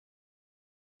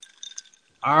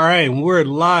All right, we're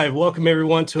live. Welcome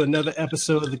everyone to another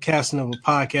episode of the Kasanova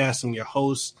podcast. I'm your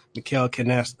host, Mikhail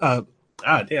Canas.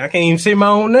 I can't even say my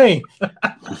own name.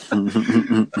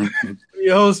 I'm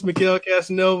your host, Mikhail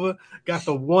Casanova. Got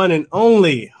the one and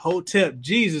only Hotep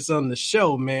Jesus on the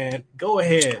show, man. Go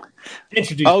ahead,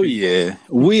 introduce Oh people. yeah,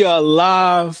 we are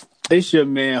live. It's your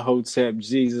man Hotep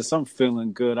Jesus. I'm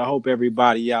feeling good. I hope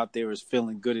everybody out there is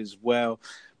feeling good as well.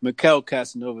 Mikhail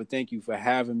Casanova, thank you for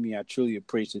having me. I truly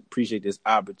appreciate this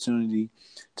opportunity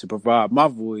to provide my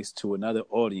voice to another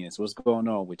audience. What's going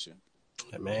on with you?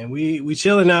 Yeah, man, we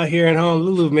chilling out here in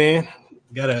Honolulu, man.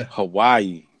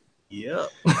 Hawaii. Yep.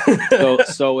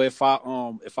 So if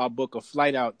I book a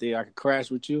flight out there, I could crash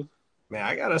with you. Man,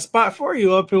 I got a spot for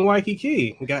you up in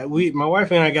Waikiki. My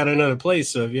wife and I got another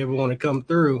place, so if you ever want to come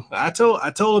through, I told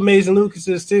Amazing Lucas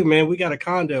this too, man. We got a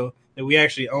condo that we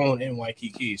actually own in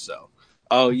Waikiki, so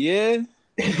Oh yeah.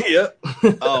 yep.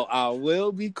 Oh, I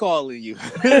will be calling you.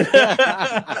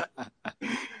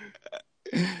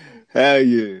 Hell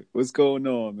yeah. What's going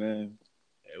on, man?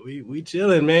 we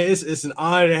chilling, man. It's an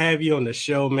honor to have you on the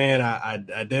show, man.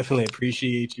 I definitely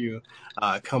appreciate you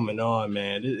coming on,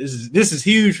 man. This is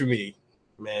huge for me,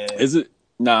 man. Is it?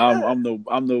 Nah,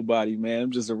 I'm nobody, man.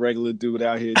 I'm just a regular dude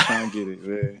out here trying to get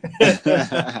it,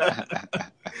 man.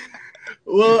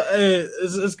 Well,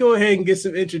 let's go ahead and get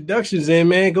some introductions in,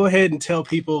 man. Go ahead and tell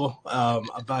people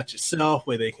about yourself,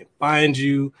 where they can find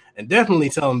you, and definitely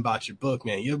tell them about your book,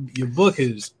 man. Your book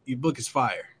is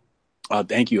fire. Oh,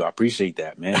 thank you. I appreciate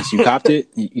that, man. So you copped it?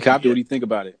 You copped it? Yeah, What do you think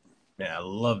about it? man, I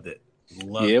loved it. Yeah,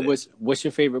 Loved it. what's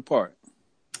your favorite part?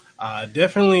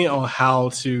 Definitely on how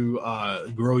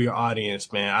to grow your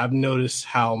audience, man. I've noticed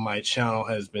how my channel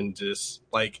has been just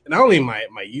like not only my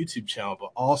YouTube channel,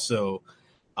 but also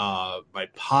my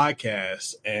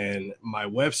podcast and my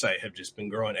website have just been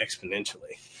growing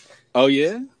exponentially. Oh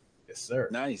yeah? Yes, sir.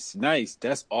 Nice.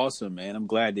 That's awesome, man. I'm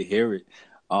glad to hear it.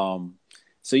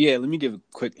 So yeah, let me give a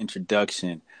quick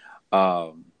introduction.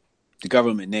 The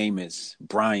government name is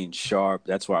Brian Sharp.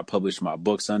 That's where I publish my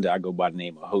books under. I go by the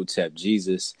name of Hotep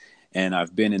Jesus, and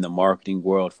I've been in the marketing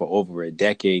world for over a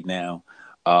decade now.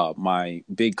 My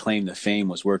big claim to fame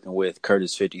was working with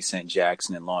Curtis 50 Cent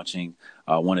Jackson and launching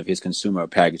one of his consumer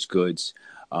packaged goods.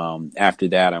 After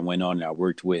that, I went on and I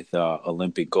worked with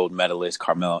Olympic gold medalist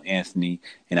Carmelo Anthony,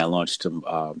 and I launched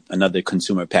another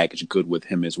consumer packaged good with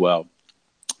him as well.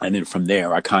 And then from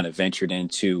there, I kind of ventured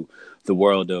into the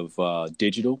world of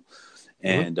digital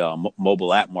and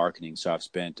mobile app marketing. So I've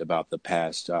spent about the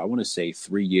past, I want to say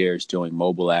 3 years doing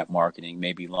mobile app marketing,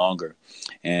 maybe longer.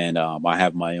 And I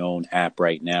have my own app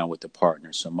right now with the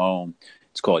partner Simone.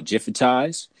 It's called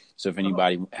Jiffitize. So if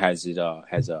anybody has an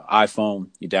iPhone,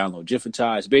 you download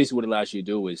Jiffitize. Basically, what it allows you to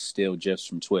do is steal GIFs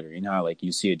from Twitter. You know how like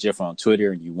you see a GIF on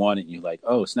Twitter and you want it, and you're like,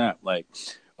 oh snap, like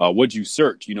what'd you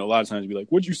search? You know, a lot of times you'd be like,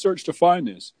 what'd you search to find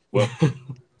this? Well,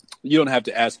 you don't have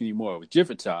to ask anymore with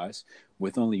Jiffitize.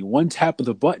 With only one tap of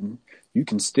the button, you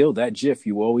can steal that GIF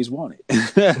you always wanted.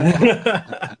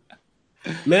 Man,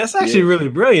 that's actually Yeah. really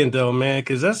brilliant, though, man,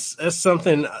 because that's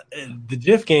something the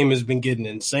GIF game has been getting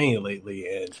insane lately,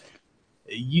 and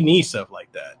you need stuff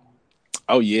like that.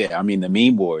 Oh yeah. I mean, the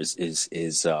meme wars is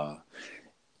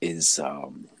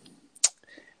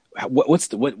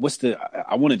what's the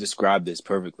I want to describe this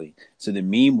perfectly. So the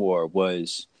meme war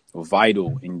was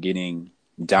vital in getting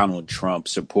Donald Trump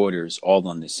supporters all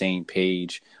on the same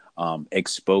page,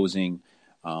 exposing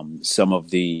some of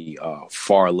the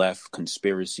far left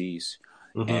conspiracies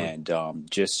Hmm. and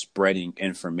just spreading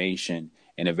information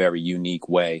in a very unique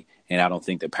way. And I don't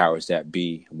think the powers that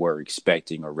be were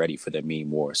expecting or ready for the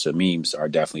meme war. So memes are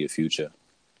definitely the future.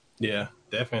 Yeah,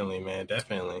 definitely, man,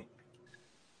 definitely.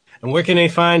 And where can they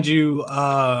find you?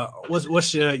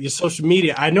 What's your social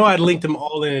media? I know I linked them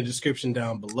all in the description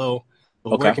down below,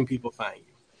 but where Okay. can people find you?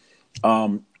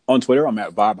 On Twitter, I'm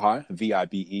at Vibe High,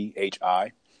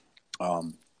 Vibehi.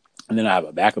 And then I have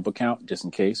a backup account just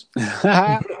in case.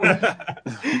 That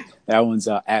one's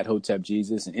at Hotep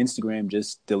Jesus. And Instagram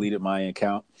just deleted my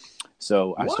account.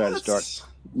 So I What?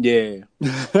 yeah.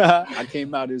 I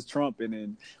came out as Trump, and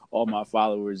then all my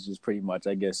followers just pretty much,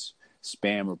 I guess,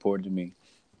 spam reported me.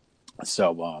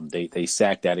 So they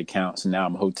sacked that account. So now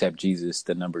I'm Hotep Jesus,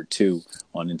 the number 2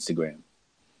 on Instagram.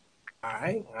 All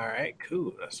right,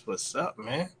 cool. That's what's up,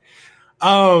 man.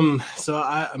 So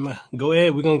I'm gonna go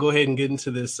ahead. We're gonna go ahead and get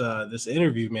into this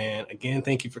interview, man. Again,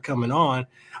 thank you for coming on.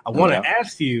 I No want to doubt.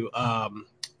 ask you,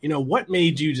 what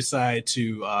made you decide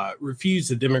to refuse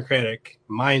the Democratic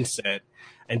mindset,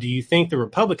 and do you think the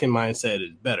Republican mindset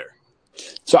is better?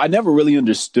 So I never really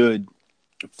understood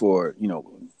for,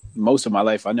 most of my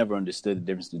life, I never understood the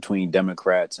difference between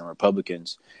Democrats and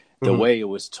Republicans. the way it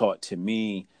was taught to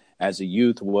me as a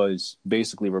youth was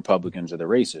basically Republicans are the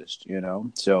racist, you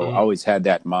know? So I always had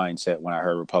that mindset. When I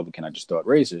heard Republican, I just thought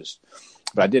racist,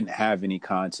 but I didn't have any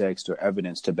context or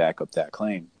evidence to back up that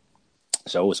claim.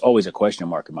 So it was always a question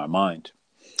mark in my mind.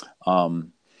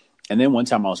 And then one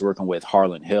time I was working with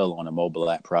Harlan Hill on a mobile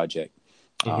app project.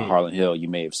 Harlan Hill, you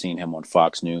may have seen him on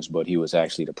Fox News, but he was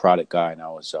actually the product guy, and I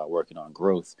was working on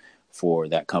growth for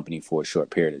that company for a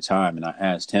short period of time. And I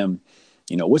asked him,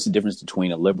 you know, what's the difference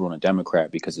between a liberal and a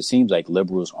Democrat? Because it seems like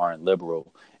liberals aren't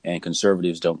liberal and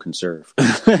conservatives don't conserve.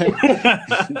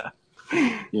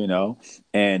 You know,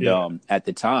 and at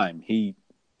the time he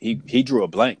drew a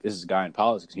blank. This is a guy in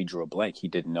politics. He drew a blank. He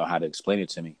didn't know how to explain it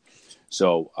to me.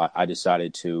 So I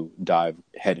decided to dive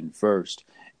head in first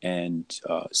and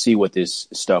see what this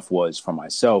stuff was for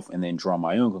myself, and then draw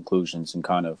my own conclusions and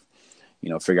kind of, you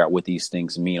know, figure out what these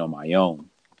things mean on my own.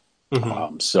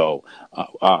 So,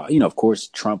 you know, of course,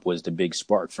 Trump was the big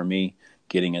spark for me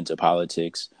getting into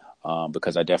politics,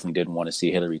 because I definitely didn't want to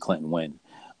see Hillary Clinton win.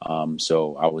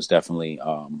 So I was definitely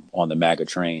on the MAGA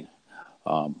train,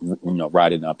 you know,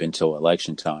 riding up until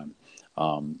election time.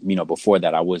 You know, before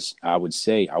that, I would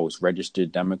say I was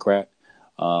registered Democrat,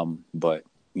 but,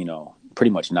 you know, pretty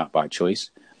much not by choice.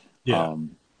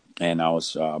 And I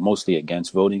was mostly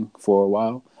against voting for a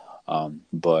while.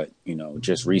 But, you know,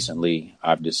 just recently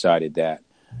I've decided that,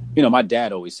 you know, my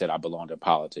dad always said I belong to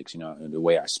politics, you know, the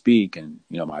way I speak and,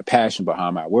 you know, my passion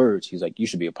behind my words. He's like, you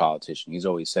should be a politician. He's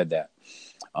always said that.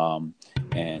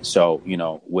 And so, you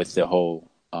know, with the whole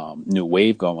new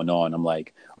wave going on, I'm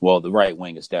like, well, the right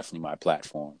wing is definitely my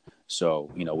platform.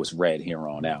 So, you know, it's red here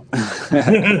on out.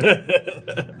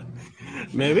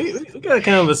 Man, we got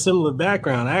kind of a similar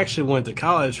background. I actually went to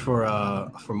college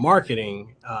for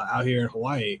marketing out here in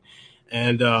Hawaii,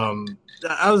 and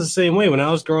I was the same way when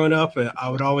I was growing up. I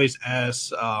would always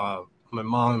ask my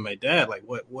mom and my dad, like,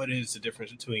 what is the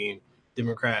difference between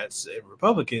Democrats and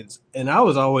Republicans? And I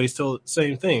was always told the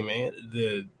same thing, man.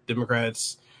 The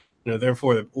Democrats, you know, they're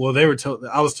for the, well, they were told,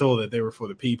 I was told that they were for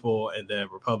the people, and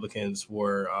that Republicans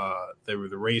were they were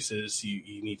the racists.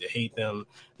 You need to hate them,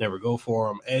 never go for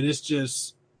them. And it's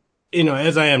just, you know,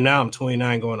 as I am now, I'm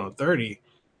 29 going on 30.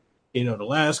 You know,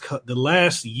 the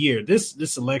last year,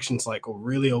 this election cycle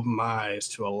really opened my eyes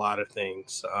to a lot of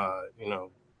things. You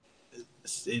know,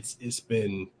 it's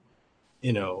been,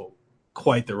 you know,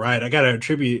 quite the ride. I got to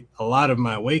attribute a lot of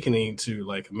my awakening to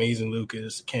like Amazing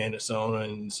Lucas, Candace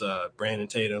Owens, Brandon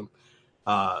Tatum.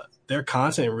 Their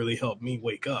content really helped me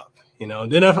wake up. You know,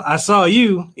 and then I saw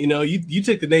you. You know, you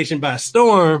took the nation by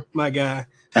storm, my guy.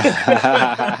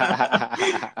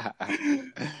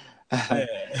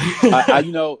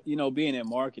 You know, being in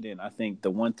marketing, I think the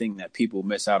one thing that people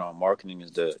miss out on marketing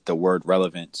is the word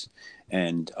relevance,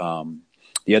 and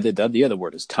the other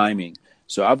word is timing.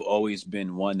 So I've always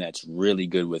been one that's really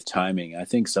good with timing. I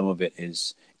think some of it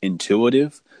is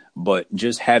intuitive, but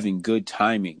just having good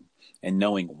timing and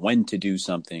knowing when to do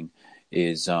something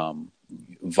is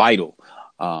vital.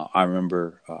 I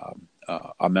remember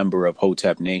a member of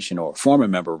Hotep Nation, or a former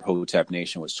member of Hotep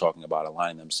Nation, was talking about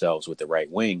aligning themselves with the right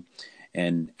wing.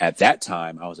 And at that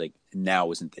time, I was like,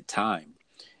 now isn't the time,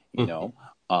 you know?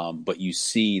 But you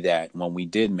see that when we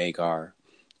did make our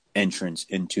entrance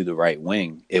into the right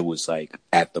wing, it was like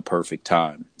at the perfect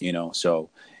time, you know? So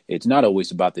it's not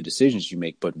always about the decisions you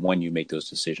make, but when you make those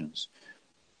decisions.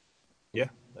 Yeah,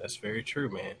 that's very true,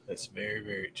 man. That's very,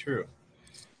 very true.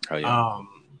 Oh, yeah.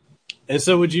 And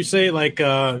so would you say like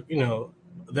you know,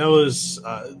 that was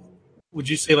would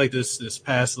you say like this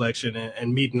past election,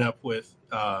 and meeting up with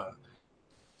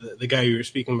the guy you were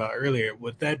speaking about earlier,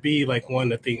 would that be like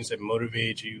one of the things that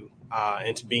motivated you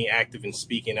into being active and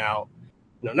speaking out,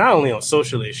 you know, not only on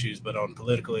social issues but on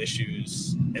political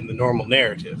issues and the normal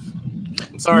narrative?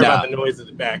 I'm sorry about Nah, the noise in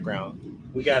the background.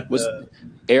 We got was the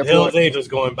Hell's airport? Angels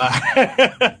going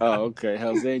by. Oh, okay.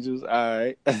 Hell's Angels. All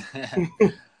right.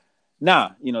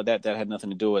 Nah, you know, that had nothing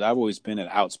to do with it. I've always been an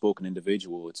outspoken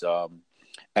individual. It's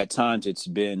at times it's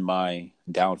been my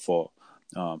downfall,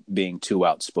 being too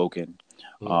outspoken.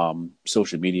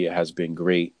 Social media has been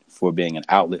great for being an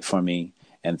outlet for me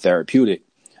and therapeutic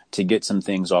to get some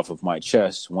things off of my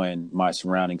chest when my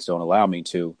surroundings don't allow me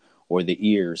to, or the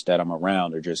ears that I'm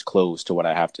around are just closed to what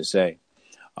I have to say.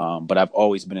 But I've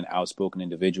always been an outspoken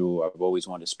individual. I've always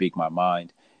wanted to speak my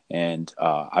mind. And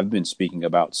I've been speaking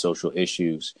about social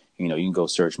issues. You know, you can go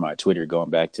search my Twitter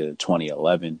going back to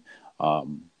 2011.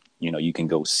 You know, you can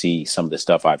go see some of the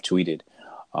stuff I've tweeted.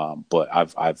 But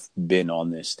I've been on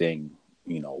this thing,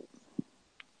 you know,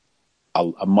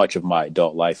 a much of my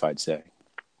adult life, I'd say.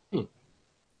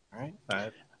 All right,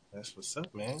 that's what's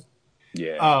up, man.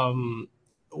 Yeah. Um,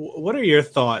 what are your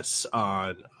thoughts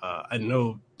on? I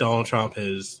know Donald Trump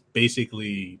has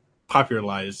basically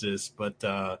popularized this, but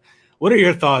what are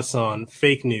your thoughts on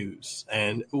fake news,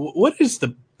 and what is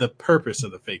the purpose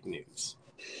of the fake news?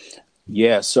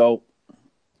 Yeah, so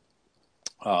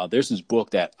there's this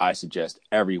book that I suggest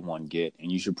everyone get,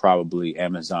 and you should probably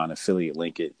Amazon affiliate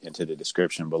link it into the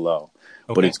description below.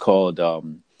 But Okay. it's called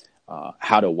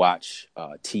How to Watch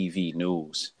TV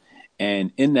News.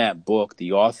 And in that book,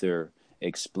 the author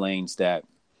explains that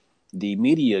the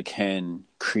media can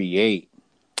create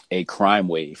a crime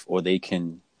wave, or they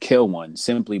can kill one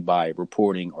simply by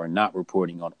reporting or not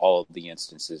reporting on all of the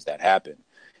instances that happen.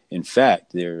 In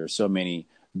fact, there are so many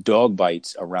dog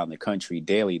bites around the country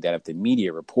daily that if the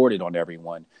media reported on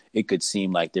everyone, it could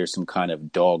seem like there's some kind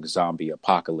of dog zombie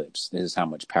apocalypse. This is how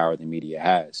much power the media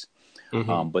has.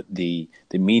 Mm-hmm. But the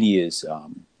media's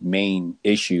main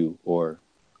issue or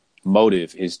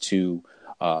motive is to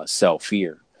sell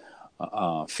fear.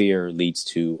 Fear leads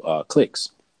to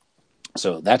clicks.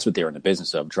 So that's what they're in the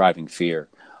business of, driving fear.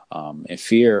 And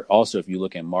fear also, if you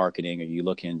look at marketing or you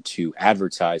look into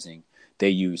advertising, they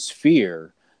use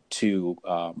fear to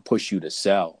push you to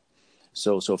sell.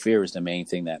 So fear is the main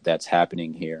thing that's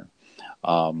happening here.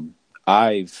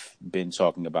 I've been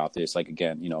talking about this, like,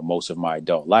 again, most of my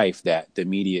adult life, that the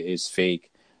media is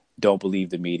fake. Don't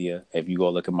believe the media. If you go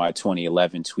look at my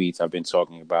 2011 tweets, I've been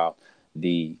talking about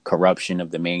the corruption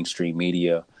of the mainstream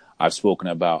media. I've spoken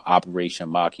about Operation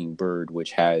Mockingbird,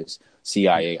 which has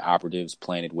CIA operatives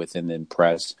planted within the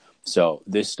press. So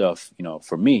this stuff,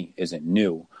 for me, isn't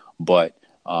new. But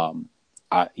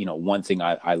one thing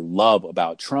I love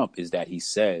about Trump is that he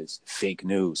says fake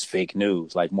news, fake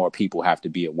news. Like, more people have to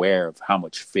be aware of how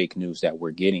much fake news that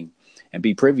we're getting and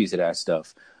be privy to that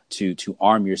stuff to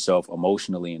arm yourself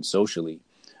emotionally and socially,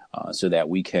 so that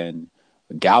we can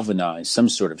galvanize some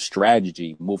sort of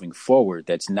strategy moving forward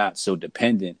that's not so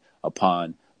dependent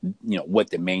upon what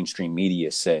the mainstream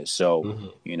media says. So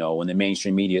Mm-hmm. when the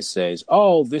mainstream media says,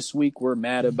 oh, this week we're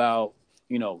mad about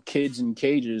kids in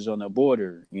cages on the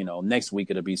border, next week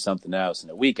it'll be something else, and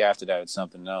the week after that it's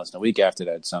something else, and the week after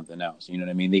that it's something else. You know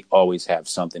what I mean? They always have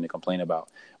something to complain about.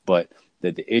 But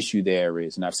the issue there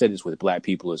is, and I've said this with Black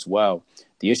people as well,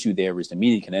 the issue there is the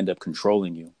media can end up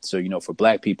controlling you. So for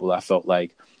Black people, I felt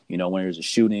like when there's a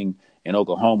shooting in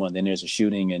Oklahoma, and then there's a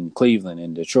shooting in Cleveland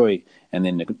and Detroit, and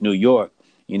then New York,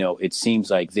 it seems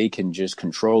like they can just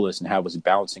control us and have us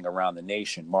bouncing around the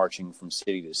nation, marching from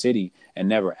city to city, and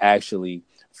never actually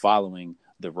following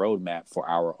the roadmap for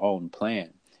our own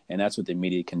plan. And that's what the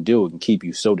media can do. It can keep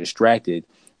you so distracted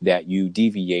that you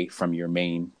deviate from your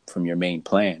main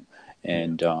plan.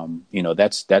 And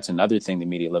that's another thing the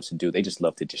media loves to do. They just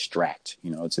love to distract.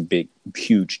 It's a big,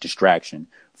 huge distraction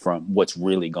from what's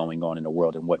really going on in the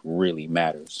world and what really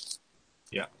matters.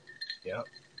 Yeah, yeah,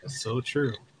 that's so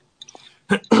true.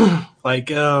 Like,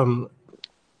 I'm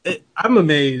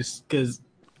amazed because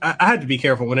I had to be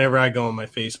careful whenever I go on my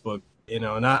Facebook,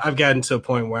 and I've gotten to a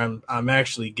point where I'm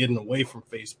actually getting away from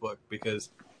Facebook because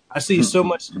I see so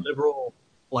much liberal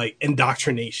like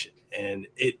indoctrination, and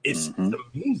it's Mm-hmm.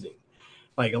 amazing.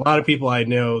 Like, a lot of people I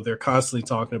know, they're constantly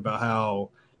talking about how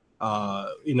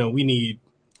we need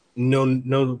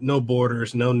no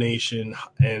borders, no nation,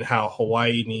 and how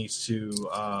Hawaii needs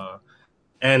to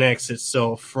annex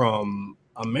itself from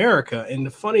America. And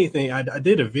the funny thing, I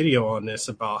did a video on this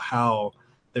about how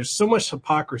there's so much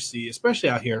hypocrisy, especially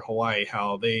out here in Hawaii,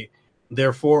 how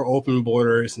they're for open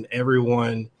borders and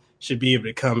everyone should be able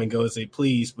to come and go as they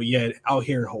please. But yet out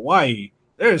here in Hawaii,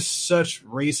 there's such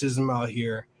racism out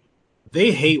here.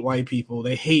 They hate white people.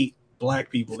 They hate Black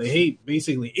people. They hate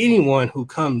basically anyone who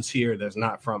comes here that's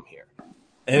not from here.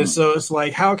 And so it's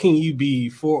like, how can you be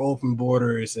for open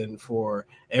borders and for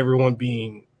everyone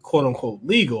being quote unquote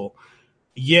legal,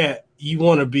 yet you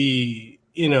want to be,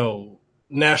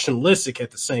 nationalistic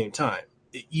at the same time?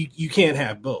 You can't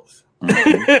have both.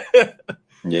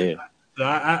 Mm-hmm. Yeah. So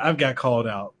I've got called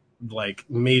out like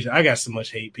major. I got so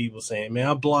much hate, people saying, "Man,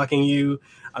 I'm blocking you.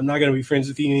 I'm not going to be friends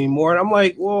with you anymore." And I'm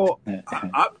like, "Well,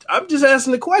 I'm just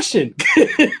asking the question."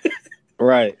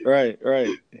 Right.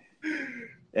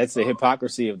 That's the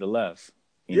hypocrisy of the left.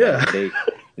 Yeah.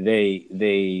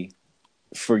 They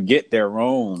forget their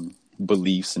own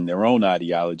beliefs and their own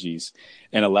ideologies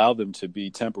and allow them to be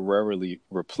temporarily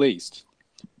replaced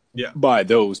Yeah. by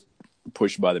those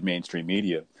pushed by the mainstream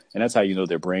media. And that's how you know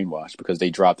they're brainwashed, because they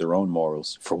drop their own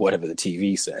morals for whatever the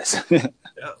TV says. Yeah.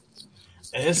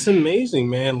 And it's amazing,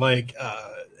 man. Like,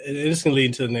 it's going to lead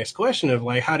into the next question of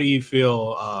like, how do you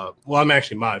feel? Well, I'm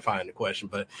actually modifying the question,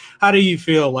 but how do you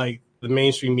feel like the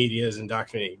mainstream media is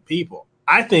indoctrinating people?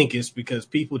 I think it's because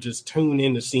people just tune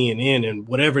into CNN and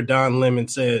whatever Don Lemon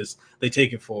says, they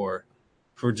take it for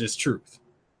just truth.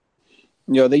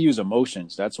 They use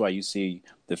emotions. That's why you see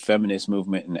the feminist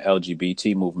movement and the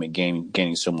LGBT movement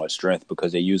gaining so much strength,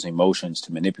 because they use emotions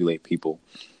to manipulate people.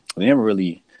 They never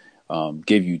really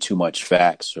give you too much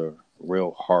facts or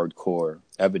real hardcore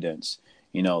evidence.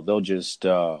 They'll just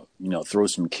throw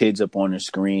some kids up on the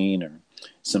screen or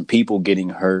some people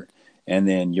getting hurt, and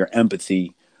then your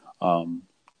empathy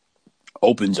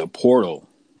opens a portal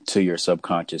to your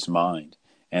subconscious mind.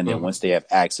 And then once they have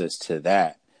access to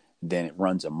that, then it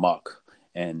runs amok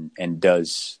and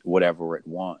does whatever it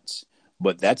wants.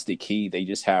 But that's the key. They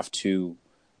just have to,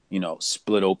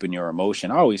 split open your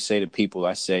emotion. I always say to people,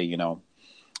 I say, in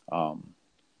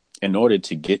order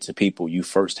to get to people, you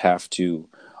first have to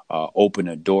open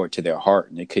a door to their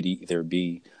heart. And it could either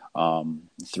be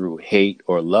through hate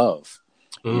or love.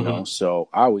 So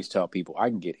I always tell people I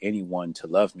can get anyone to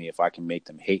love me if I can make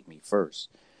them hate me first.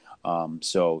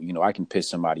 So I can piss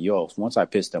somebody off. Once I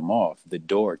piss them off, the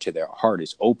door to their heart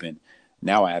is open.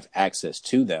 Now I have access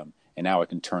to them, and now I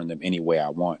can turn them any way I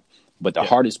want. But the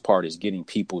hardest part is getting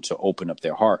people to open up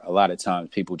their heart. A lot of times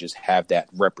people just have that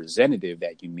representative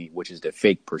that you meet, which is the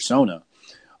fake persona,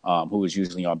 who is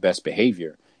usually on best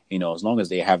behavior. As long as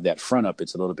they have that front up,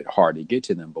 it's a little bit hard to get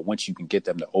to them. But once you can get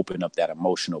them to open up that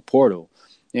emotional portal,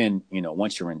 then,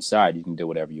 once you're inside, you can do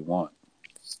whatever you want.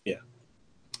 Yeah,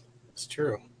 it's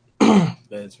true.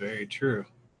 That's very true.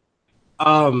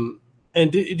 And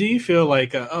do you feel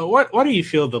like why do you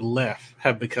feel the left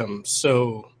have become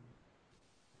so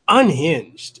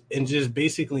unhinged and just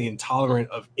basically intolerant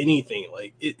of anything?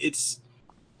 Like it's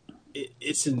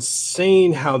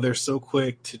insane how they're so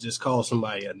quick to just call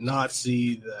somebody a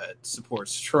Nazi that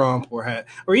supports Trump,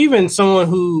 or even someone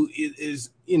who is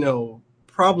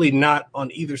probably not on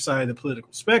either side of the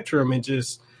political spectrum, and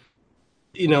just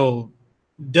you know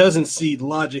doesn't see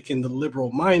logic in the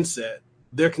liberal mindset.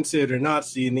 They're considered a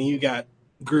Nazi, and then you got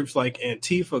groups like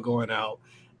Antifa going out.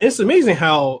 And it's amazing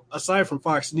how, aside from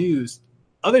Fox News,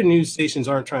 other news stations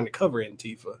aren't trying to cover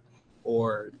Antifa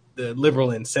or the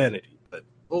liberal insanity. But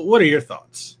what are your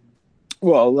thoughts?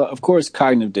 Well, of course,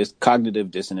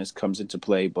 cognitive dissonance comes into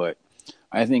play, but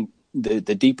I think the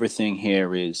deeper thing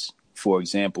here is, for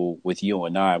example, with you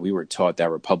and I, we were taught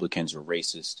that Republicans are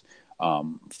racist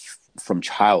from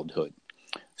childhood.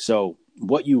 So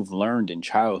what you've learned in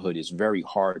childhood is very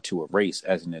hard to erase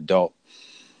as an adult.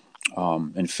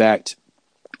 In fact,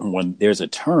 when there's a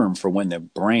term for when the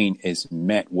brain is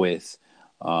met with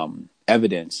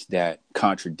evidence that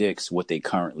contradicts what they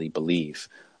currently believe.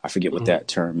 I forget what that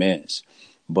term is,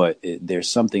 but there's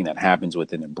something that happens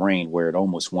within the brain where it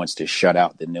almost wants to shut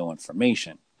out the new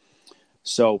information.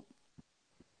 So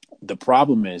the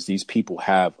problem is these people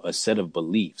have a set of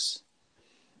beliefs.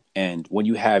 And when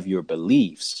you have your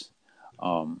beliefs,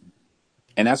 and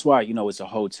that's why, it's a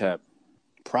Hotep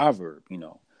proverb,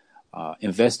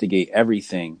 investigate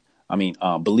everything.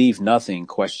 Believe nothing,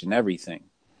 question everything.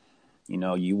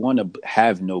 You want to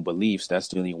have no beliefs. That's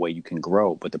the only way you can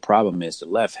grow. But the problem is the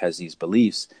left has these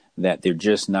beliefs that they're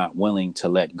just not willing to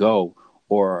let go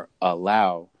or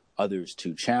allow others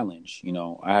to challenge.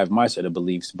 I have my set of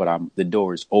beliefs, but the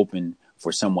door is open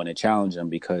for someone to challenge them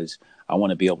because I want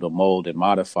to be able to mold and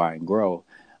modify and grow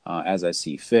as I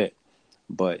see fit.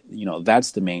 But,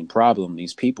 that's the main problem.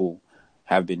 These people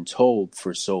have been told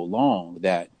for so long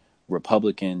that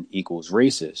Republican equals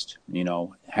racist.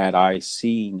 Had I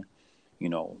seen,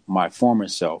 my former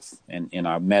self and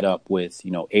I met up with,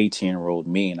 18-year-old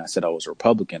me and I said I was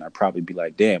Republican, I'd probably be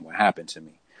like, damn, what happened to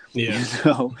me? Yeah.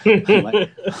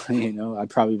 I'd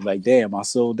probably be like, damn, I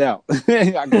sold out.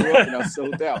 I grew up and I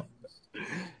sold out.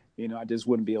 I just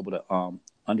wouldn't be able to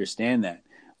understand that.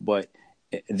 But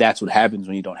that's what happens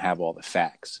when you don't have all the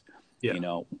facts, and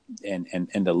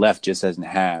the left just doesn't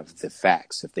have the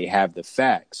facts. If they have the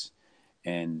facts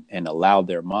and allow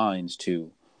their minds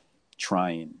to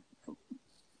try and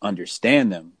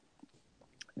understand them,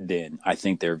 then I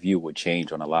think their view would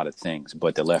change on a lot of things.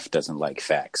 But the left doesn't like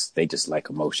facts. They just like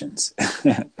emotions.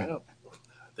 Well,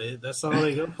 that's all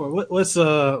they go for. What's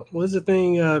the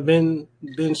thing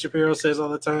Ben Shapiro says all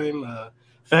the time?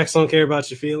 Facts don't care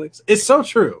about your feelings. It's so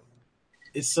true.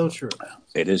 It's so true.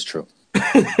 It is true.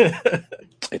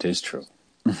 It is true.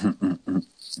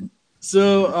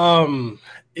 So,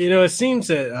 it seems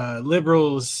that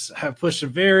liberals have pushed a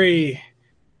very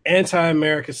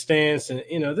anti-America stance, and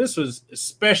this was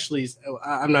especially.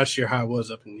 I'm not sure how it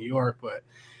was up in New York, but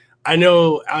I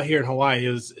know out here in Hawaii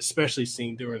it was especially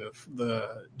seen during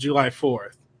the July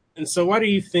 4th. And so, why do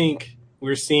you think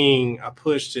we're seeing a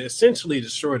push to essentially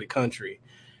destroy the country?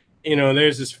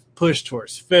 There's this push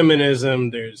towards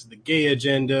feminism. There's the gay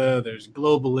agenda. There's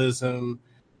globalism,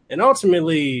 and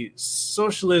ultimately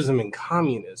socialism and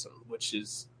communism, which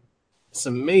is it's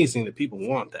amazing that people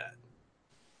want that.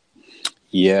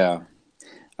 Yeah.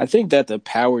 I think that the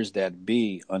powers that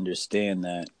be understand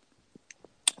that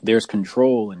there's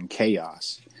control in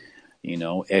chaos. You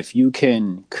know, if you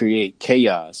can create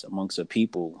chaos amongst a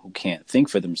people who can't think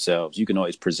for themselves, you can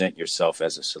always present yourself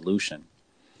as a solution.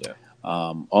 Yeah.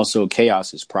 Also,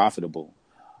 chaos is profitable.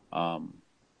 Um,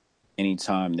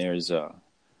 Anytime there's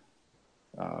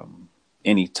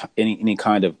any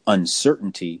kind of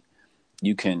uncertainty,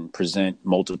 you can present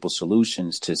multiple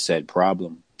solutions to said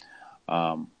problem.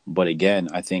 But again,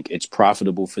 I think it's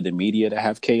profitable for the media to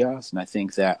have chaos, and I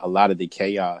think that a lot of the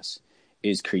chaos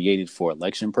is created for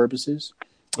election purposes.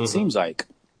 It Mm-hmm.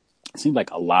 seems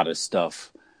like a lot of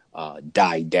stuff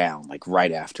died down like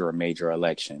right after a major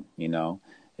election. You know,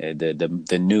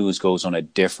 the news goes on a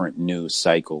different news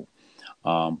cycle.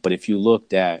 But if you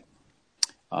looked at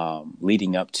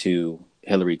leading up to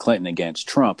Hillary Clinton against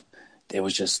Trump, there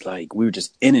was just like we were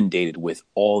just inundated with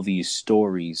all these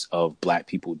stories of Black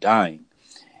people dying.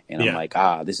 And I'm Yeah. like,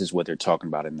 this is what they're talking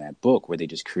about in that book, where they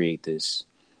just create this,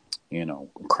 you know,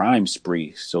 crime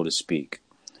spree, so to speak.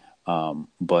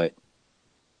 But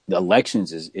the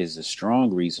elections is a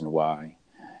strong reason why,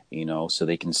 you know, so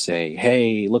they can say,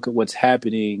 hey, look at what's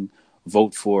happening,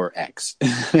 vote for X,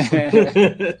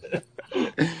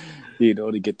 you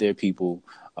know, to get their people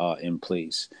in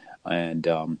place. And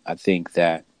I think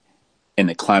that in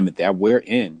the climate that we're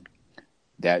in,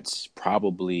 that's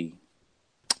probably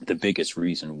the biggest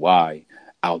reason why,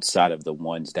 outside of the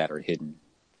ones that are hidden.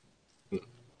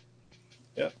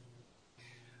 Yeah.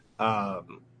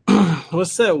 Um,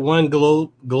 what's that one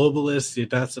globalist? You're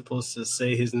not supposed to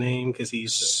say his name because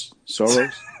he's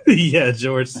Soros. yeah,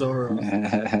 George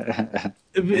Soros.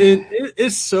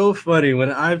 It's so funny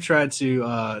when I've tried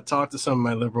to talk to some of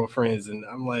my liberal friends, and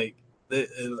I'm like,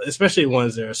 especially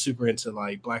ones that are super into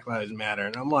like Black Lives Matter,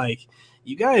 and I'm like,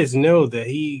 you guys know that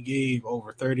he gave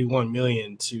over 31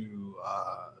 million to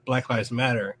Black Lives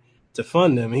Matter to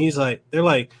fund them, and he's like, they're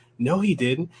like, no, he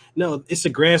didn't. No, it's a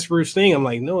grassroots thing. I'm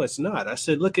like, no, it's not. I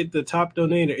said, look at the top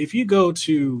donator. If you go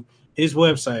to his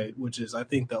website, which is I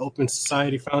think the Open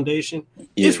Society Foundation,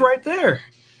 it's Yeah, right there.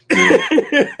 yeah,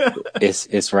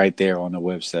 it's right there on the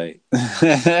website.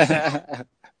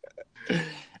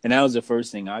 And that was the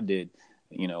first thing I did,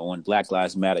 you know, when Black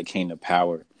Lives Matter came to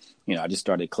power. You know, I just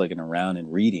started clicking around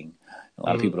and reading. A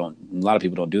lot of people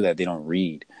don't do that. They don't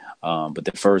read. But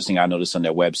the first thing I noticed on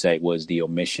their website was the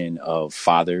omission of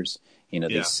fathers. You know,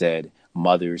 they Yeah. said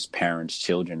mothers, parents,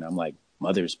 children. I'm like,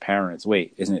 mothers, parents.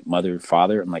 Wait, isn't it mother,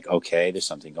 father? I'm like, okay, there's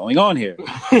something going on here.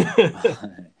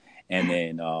 And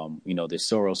then, you know, the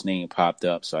Soros name popped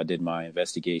up. So I did my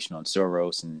investigation on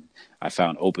Soros, and I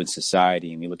found Open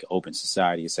Society. And you look at Open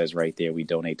Society, it says right there, we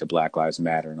donate to Black Lives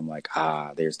Matter. And I'm like,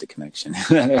 there's the connection.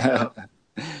 Yeah.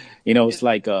 You know, it's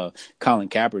like Colin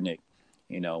Kaepernick.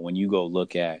 You know, when you go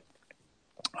look at,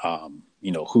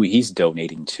 you know, who he's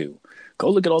donating to, go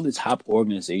look at all the top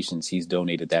organizations he's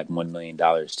donated that $1 million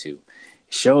to. It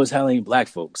shows how ain't Black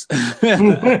folks.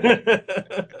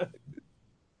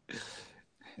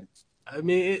 I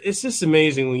mean, it's just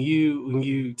amazing when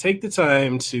you take the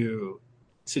time to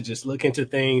just look into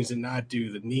things and not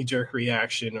do the knee jerk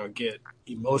reaction or get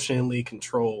emotionally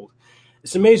controlled.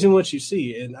 It's amazing what you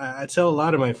see, and I tell a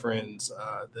lot of my friends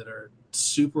that are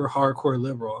super hardcore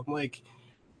liberal. I'm like,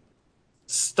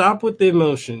 stop with the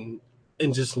emotion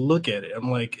and just look at it. I'm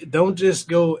like, don't just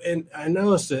go. And I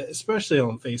know it's especially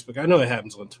on Facebook. I know it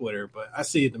happens on Twitter, but I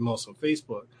see it the most on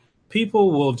Facebook.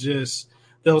 People will just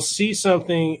they'll see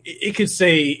something. It could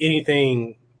say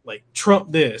anything like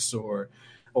Trump this or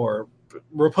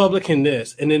Republican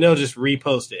this, and then they'll just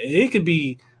repost it. And it could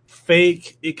be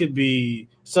fake. It could be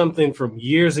something from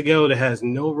years ago that has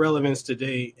no relevance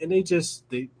today, and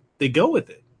they go with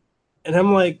it. And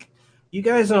I'm like, you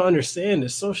guys don't understand that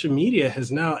social media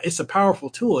has now it's a powerful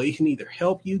tool. It can either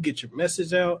help you get your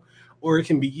message out or it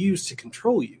can be used to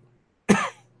control you.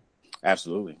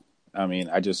 Absolutely. I mean,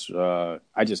 I just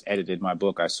edited my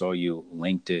book. I saw you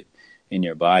linked it in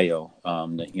your bio.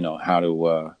 You know how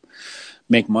to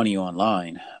make money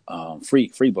online.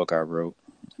 Free book I wrote,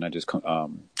 and I just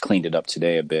cleaned it up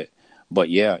today a bit. But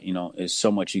yeah, you know, there's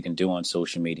so much you can do on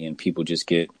social media, and people just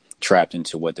get trapped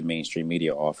into what the mainstream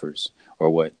media offers, or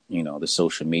what, you know, the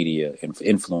social media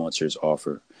influencers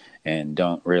offer, and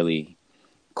don't really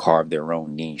carve their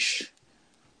own niche.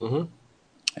 Mm-hmm.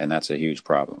 And that's a huge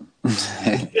problem.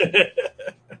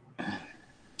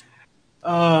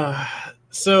 uh,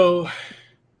 so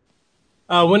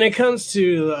when it comes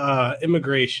to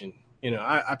immigration,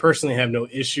 I personally have no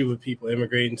issue with people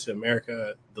immigrating to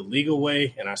America the legal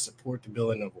way, and I support the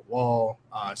building of a wall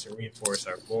to reinforce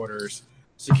our borders,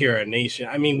 secure our nation.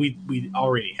 I mean, we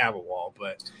already have a wall,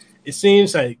 but it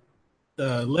seems like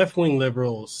the left wing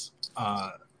liberals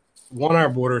want our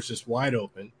borders just wide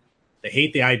open. They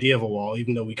hate the idea of a wall,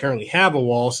 even though we currently have a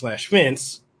wall slash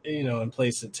fence, in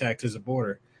place to act as a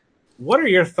border. What are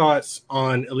your thoughts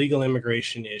on illegal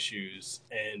immigration issues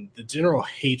and the general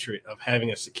hatred of having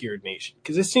a secured nation?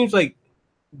 Because it seems like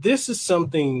this is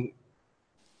something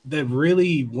that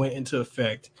really went into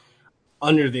effect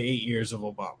under the 8 years of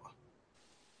Obama.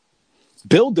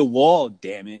 Build the wall,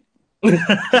 damn it.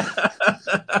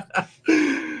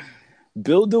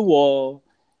 Build the wall.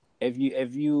 If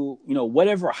you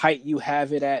whatever height you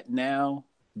have it at now,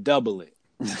 double it.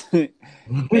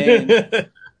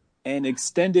 and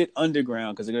extend it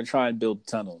underground because they're gonna try and build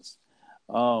tunnels.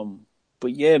 But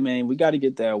yeah, man, we got to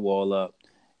get that wall up.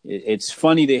 It's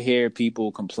funny to hear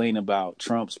people complain about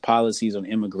Trump's policies on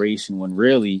immigration when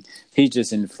really he's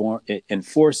just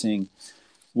enforcing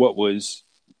what was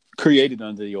created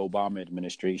under the Obama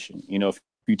administration. If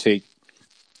you take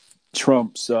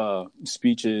Trump's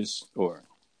speeches or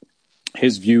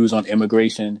his views on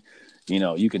immigration,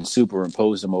 you can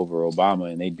superimpose them over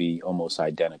Obama and they'd be almost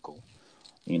identical.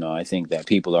 I think that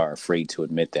people are afraid to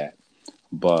admit that.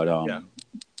 But yeah.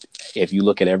 If you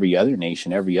look at every other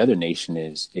nation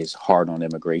is hard on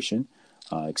immigration,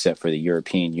 except for the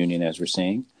European Union, as we're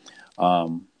saying.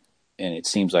 And it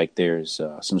seems like there's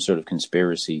some sort of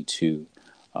conspiracy to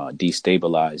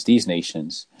destabilize these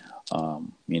nations,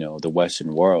 the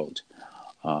Western world,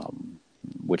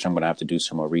 which I'm going to have to do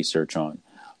some more research on.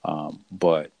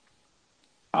 But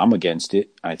I'm against it.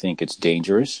 I think it's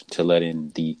dangerous to let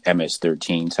in the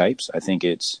MS-13 types. I think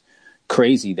it's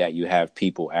crazy that you have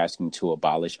people asking to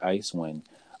abolish ICE when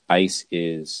ICE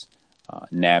is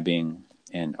nabbing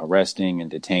and arresting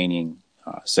and detaining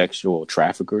sexual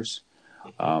traffickers.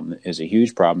 Is a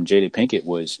huge problem. Jada Pinkett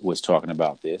was talking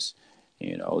about this,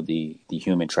 the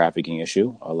human trafficking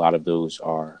issue. A lot of those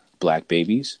are black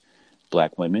babies,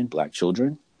 black women, black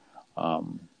children.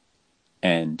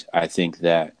 And I think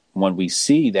that when we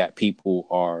see that people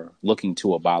are looking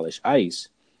to abolish ICE,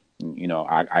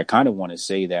 I kind of want to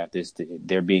say that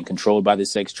they're being controlled by the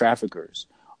sex traffickers.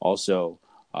 Also,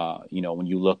 when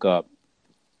you look up,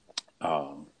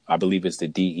 I believe it's the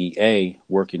DEA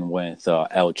working with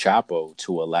El Chapo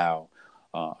to allow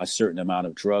a certain amount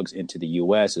of drugs into the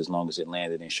U.S. as long as it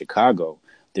landed in Chicago.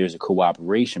 There's a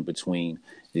cooperation between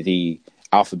the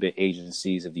alphabet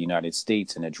agencies of the United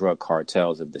States and the drug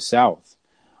cartels of the South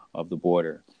of the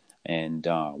border. And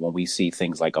when we see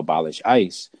things like abolish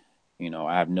ICE,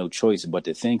 I have no choice but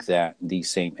to think that these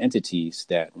same entities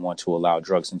that want to allow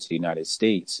drugs into the United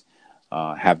States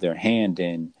have their hand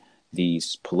in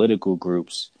these political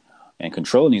groups and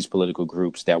controlling these political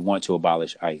groups that want to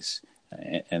abolish ICE.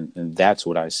 And that's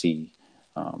what I see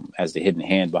as the hidden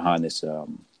hand behind this,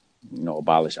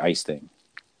 abolish ICE thing.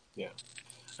 Yeah.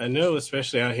 I know,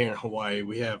 especially out here in Hawaii,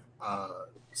 we have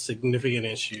significant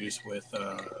issues with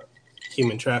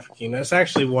human trafficking. That's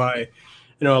actually why,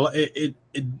 it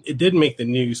didn't make the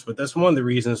news, but that's one of the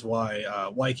reasons why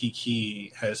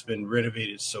Waikiki has been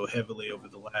renovated so heavily over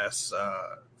the last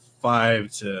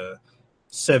 5 to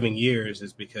 7 years,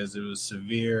 is because it was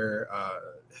severe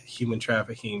human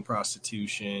trafficking,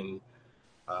 prostitution.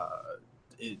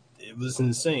 It was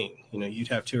insane. You'd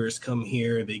have tourists come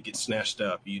here, they get snatched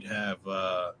up. You'd have,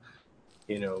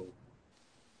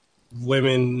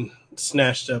 women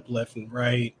snatched up left and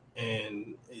right,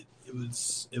 and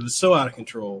it was so out of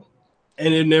control,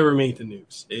 and it never made the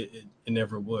news. It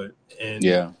never would. And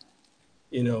yeah,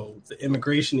 the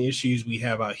immigration issues we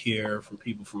have out here from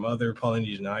people from other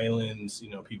Polynesian islands,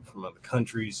 people from other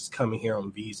countries coming here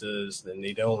on visas, then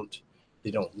they don't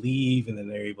leave, and then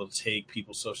they're able to take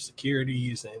people's social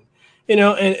securities, and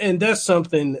and that's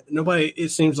something nobody, it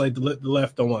seems like the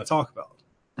left don't want to talk about,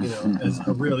 as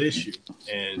a real issue.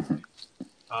 And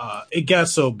it got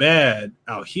so bad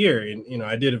out here, and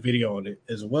I did a video on it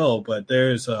as well. But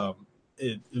there's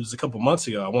it was a couple months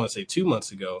ago, I want to say 2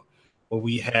 months ago, where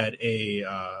we had a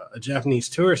Japanese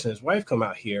tourist and his wife come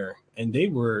out here, and they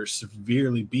were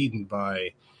severely beaten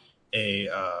by a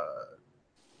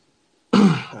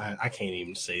I can't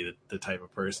even say the type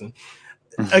of person,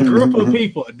 a group of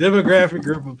people, a demographic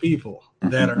group of people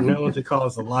that are known to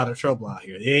cause a lot of trouble out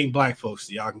here. They ain't black folks,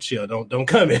 so y'all can chill. Don't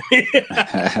come in. But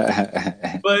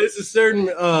it's a certain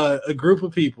a group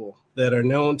of people that are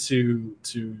known to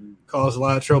cause a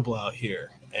lot of trouble out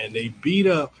here, and they beat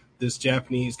up this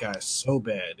Japanese guy so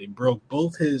bad. They broke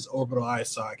both his orbital eye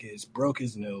sockets, broke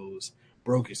his nose,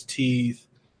 broke his teeth.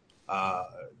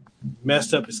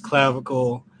 messed up his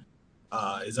clavicle.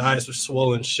 His eyes were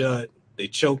swollen shut. They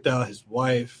choked out his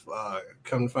wife.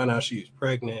 Come to find out she was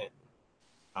pregnant.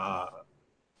 Uh,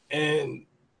 and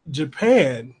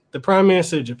Japan, the prime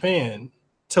minister of Japan,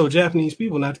 told Japanese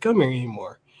people not to come here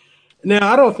anymore.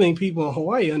 Now, I don't think people in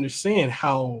Hawaii understand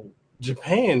how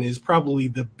Japan is probably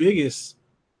the biggest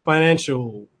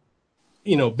financial,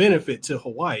 benefit to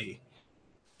Hawaii.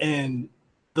 And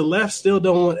the left still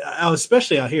don't want,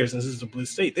 especially out here, since this is a blue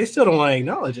state, they still don't want to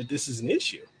acknowledge that this is an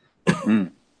issue.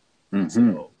 Mm. Mm-hmm.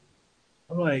 So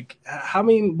I'm like, how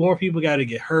many more people got to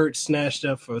get hurt, snatched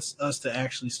up for us to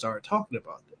actually start talking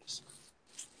about this?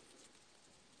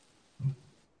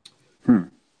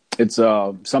 It's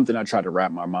something I try to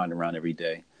wrap my mind around every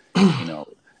day.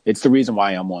 It's the reason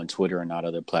why I'm on Twitter and not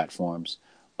other platforms,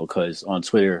 because on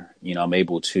Twitter, I'm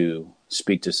able to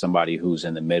speak to somebody who's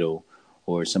in the middle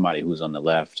or somebody who's on the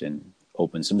left and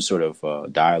open some sort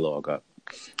of dialogue up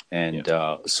and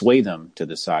sway them to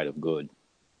the side of good.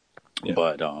 Yeah.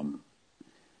 But,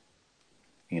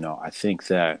 I think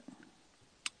that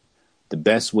the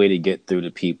best way to get through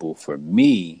to people for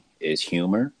me is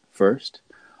humor first.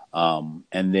 And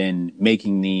then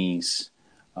making these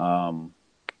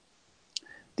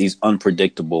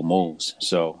unpredictable moves.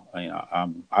 So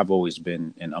I've always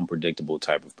been an unpredictable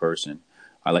type of person.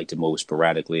 I like to move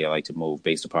sporadically. I like to move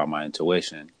based upon my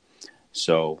intuition.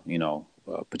 So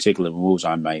particular moves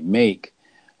I might make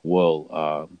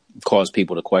will cause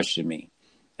people to question me,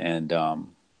 and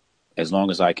as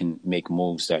long as I can make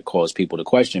moves that cause people to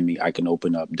question me, I can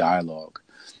open up dialogue.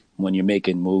 When you're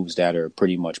making moves that are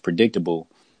pretty much predictable,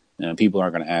 people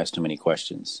aren't going to ask too many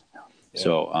questions. Yeah.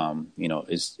 So,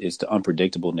 it's the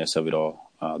unpredictableness of it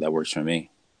all that works for me.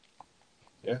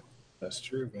 Yeah, that's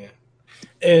true, man.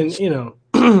 And,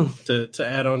 to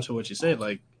add on to what you said,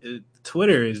 like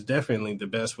Twitter is definitely the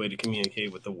best way to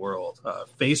communicate with the world.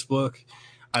 Facebook,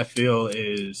 I feel,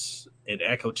 is an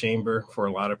echo chamber for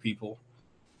a lot of people.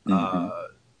 Mm-hmm.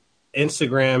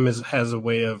 Instagram has a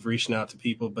way of reaching out to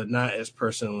people, but not as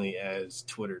personally as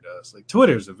Twitter does. Like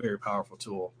Twitter is a very powerful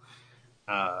tool.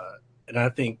 And I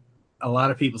think a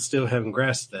lot of people still haven't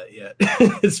grasped that yet,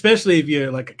 especially if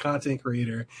you're like a content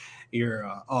creator, you're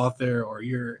an author, or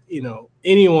you're,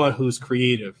 anyone who's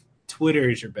creative. Twitter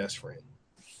is your best friend.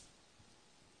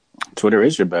 Twitter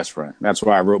is your best friend. That's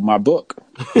why I wrote my book,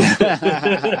 which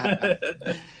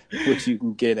you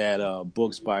can get at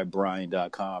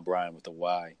booksbybrian.com, Brian with a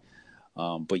Y.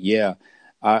 But yeah,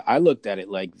 I looked at it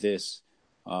like this.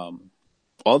 All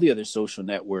the other social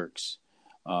networks,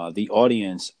 the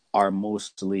audience are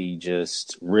mostly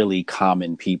just really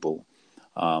common people.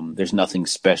 There's nothing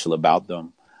special about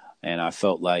them. And I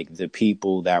felt like the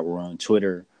people that were on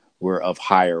Twitter were of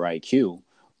higher IQ,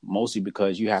 mostly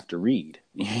because you have to read,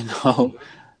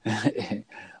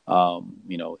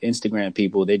 Instagram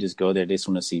people, they just go there. They just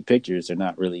want to see pictures. They're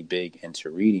not really big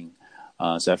into reading.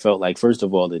 So I felt like, first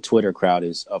of all, the Twitter crowd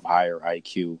is of higher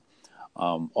IQ.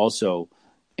 Also,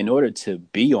 in order to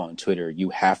be on Twitter,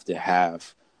 you have to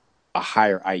have a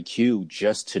higher IQ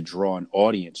just to draw an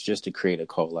audience, just to create a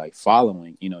cult-like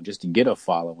following, just to get a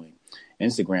following.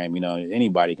 Instagram,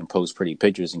 anybody can post pretty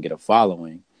pictures and get a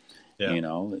following. Yeah.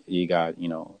 You got,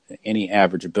 any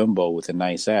average bimbo with a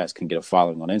nice ass can get a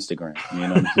following on Instagram. You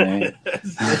know what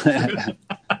I'm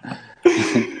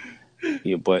saying?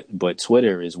 Yeah, but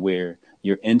Twitter is where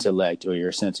your intellect or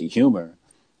your sense of humor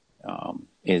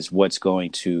is what's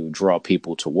going to draw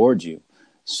people towards you.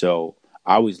 So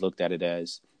I always looked at it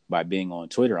as, by being on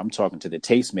Twitter, I'm talking to the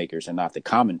tastemakers and not the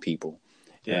common people.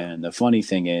 Yeah. And the funny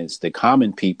thing is, the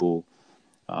common people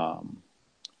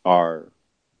are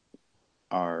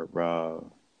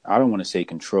I don't want to say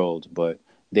controlled, but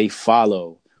they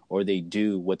follow or they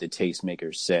do what the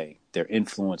tastemakers say. They're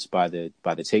influenced by the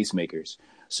tastemakers.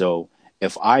 So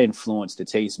if I influence the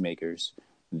tastemakers,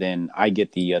 then I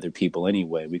get the other people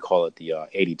anyway. We call it the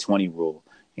 80-20 rule.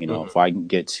 If I can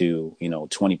get to,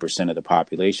 20% of the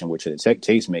population, which are the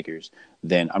tastemakers,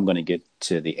 then I'm going to get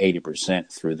to the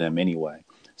 80% through them anyway.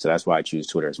 So that's why I choose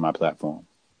Twitter as my platform.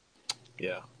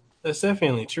 Yeah, that's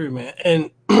definitely true, man.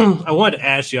 And I wanted to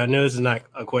ask you, I know this is not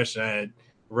a question I had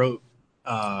wrote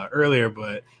earlier,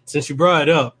 but since you brought it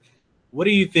up, what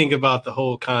do you think about the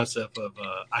whole concept of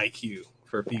IQ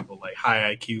for people, like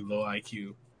high IQ, low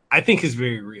IQ? I think it's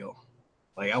very real.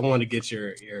 Like, I want to get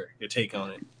your take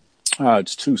on it.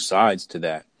 It's two sides to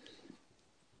that.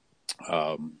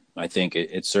 I think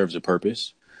it serves a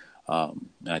purpose.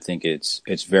 I think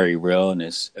it's very real in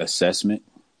its assessment.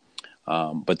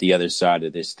 But the other side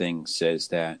of this thing says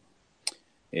that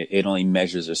it only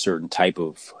measures a certain type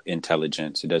of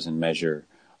intelligence. It doesn't measure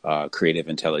creative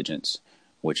intelligence,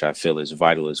 which I feel is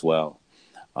vital as well.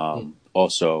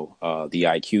 Also, the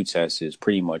IQ test is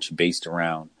pretty much based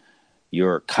around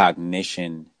your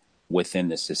cognition within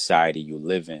the society you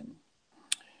live in,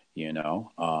 you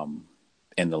know,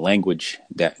 and the language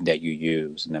that you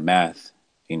use and the math,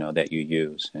 that you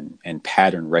use, and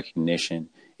pattern recognition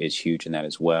is huge in that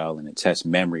as well. And it tests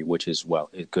memory, which is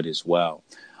good as well.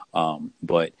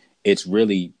 But it's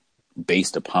really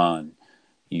based upon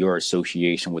your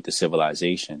association with the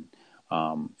civilization.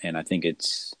 And I think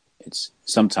it's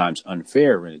sometimes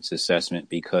unfair in its assessment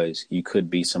because you could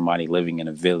be somebody living in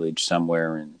a village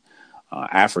somewhere in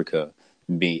Africa,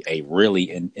 be a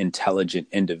really intelligent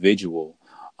individual,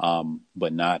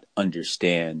 but not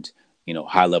understand,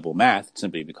 high level math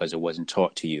simply because it wasn't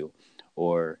taught to you,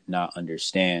 or not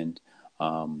understand,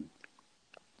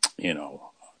 you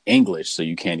know, English, so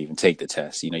you can't even take the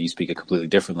test. You speak a completely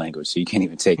different language, so you can't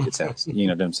even take the test. You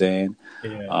know what I'm saying?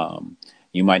 Yeah.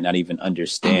 You might not even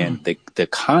understand the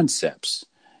concepts.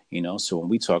 So when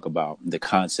we talk about the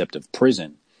concept of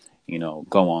prison,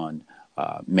 go on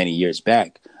many years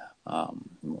back,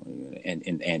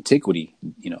 in antiquity,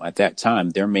 at that time,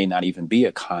 there may not even be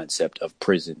a concept of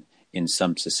prison in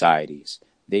some societies.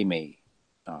 They may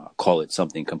call it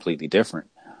something completely different.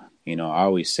 I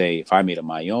always say if I made it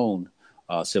my own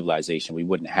civilization, we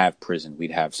wouldn't have prison.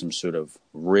 We'd have some sort of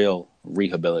real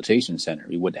rehabilitation center.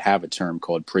 We wouldn't have a term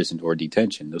called prison or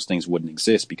detention. Those things wouldn't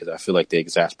exist because I feel like they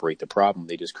exasperate the problem.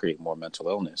 They just create more mental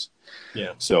illness.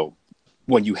 Yeah. So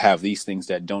when you have these things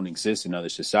that don't exist in other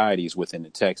societies within the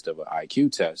text of an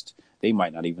IQ test, they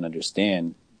might not even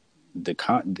understand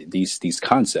these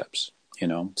concepts.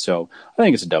 So I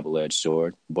think it's a double-edged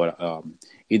sword, but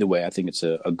either way, I think it's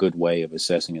a good way of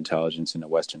assessing intelligence in the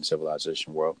Western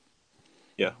civilization world.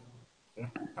 Yeah.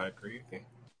 I agree with you.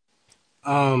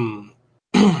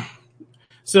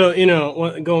 So,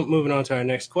 moving on to our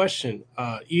next question.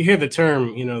 You hear the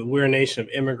term, we're a nation of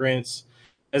immigrants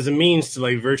as a means to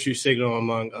like virtue signal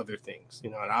among other things,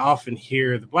 and I often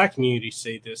hear the black community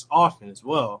say this often as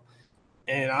well.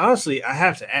 And honestly, I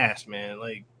have to ask, man,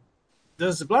 like,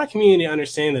 does the black community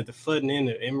understand that the flooding in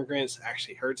of immigrants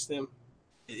actually hurts them?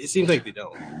 It seems like they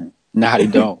don't. Nah, they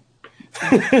don't.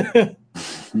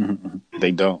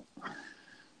 They don't.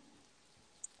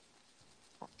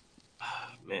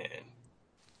 Man.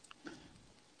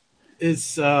 It's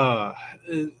so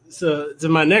to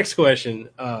my next question,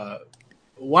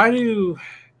 why do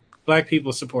black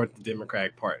people support the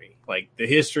Democratic Party? Like the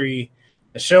history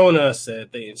has shown us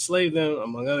that they enslaved them,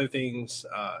 among other things,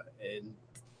 and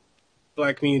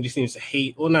black community seems to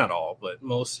hate, well, not all, but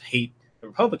most hate the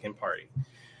Republican Party.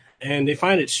 And they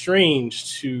find it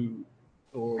strange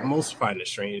or most find it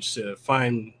strange to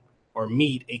find or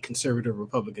meet a conservative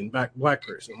Republican black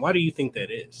person. Why do you think that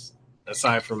is,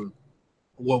 aside from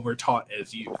what we're taught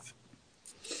as youth?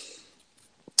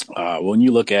 When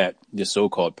you look at the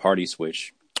so-called party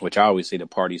switch, which I always say the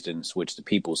parties didn't switch, the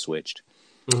people switched.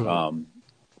 Mm-hmm.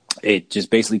 It just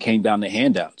basically came down to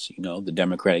handouts. The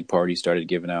Democratic Party started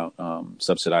giving out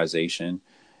subsidization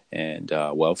and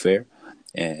welfare,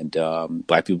 and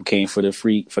black people came for the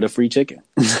free chicken.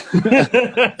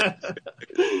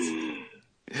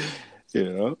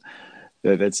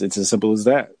 It's as simple as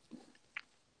that.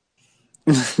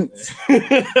 If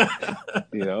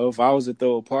I was to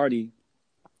throw a party,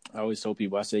 I always told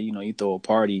people, I say, you throw a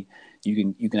party,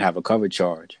 you can have a cover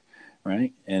charge,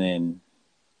 right? And then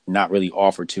not really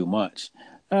offer too much.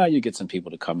 You get some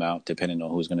people to come out depending on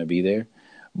who's going to be there.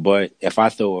 But if I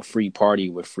throw a free party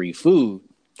with free food,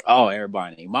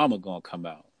 everybody and their mama going to come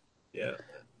out. Yeah.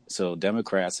 So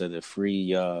Democrats are the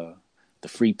free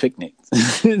picnic.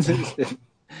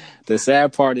 The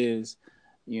sad part is,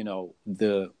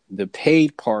 the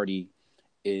paid party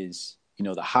is,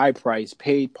 the high price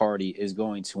paid party is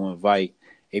going to invite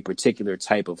a particular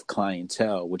type of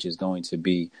clientele, which is going to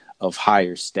be of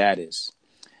higher status.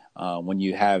 When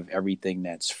you have everything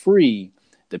that's free,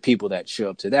 the people that show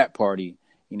up to that party,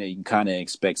 you can kind of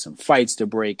expect some fights to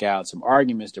break out, some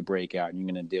arguments to break out, and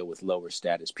you're going to deal with lower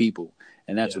status people.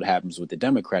 And that's what happens with the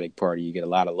Democratic Party. You get a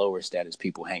lot of lower status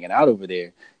people hanging out over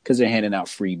there because they're handing out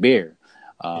free beer.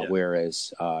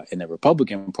 Whereas in the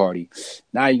Republican Party,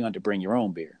 now you're going to bring your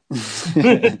own beer.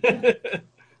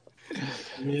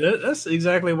 Yeah, that's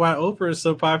exactly why Oprah is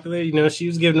so popular. She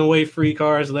was giving away free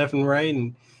cars left and right,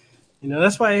 and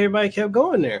that's why everybody kept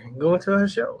going there, going to her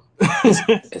show.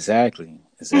 Exactly.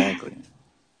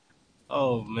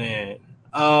 Oh man.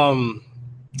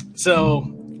 So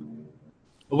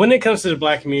when it comes to the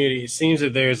black community, it seems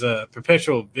that there's a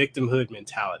perpetual victimhood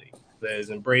mentality that is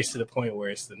embraced to the point where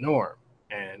it's the norm.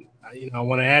 And I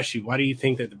want to ask you, why do you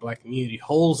think that the black community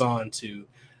holds on to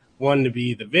wanting to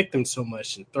be the victim so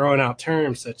much and throwing out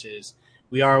terms such as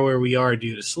we are where we are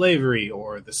due to slavery,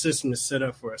 or the system is set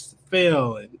up for us to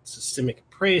fail, and systemic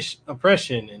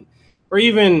oppression, and or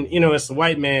even it's the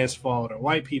white man's fault or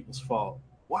white people's fault.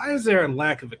 Why is there a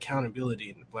lack of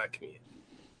accountability in the black community?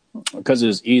 Because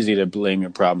it's easy to blame your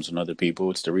problems on other people.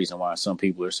 It's the reason why some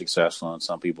people are successful and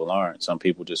some people aren't. Some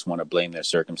people just want to blame their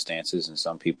circumstances, and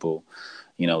some people,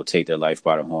 take their life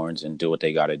by the horns and do what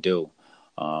they got to do.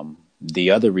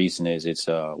 The other reason is it's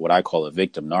what I call a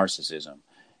victim narcissism,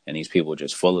 and these people are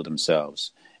just full of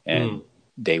themselves, and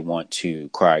they want to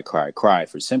cry, cry, cry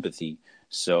for sympathy,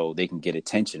 so they can get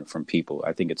attention from people.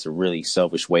 I think it's a really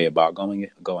selfish way about going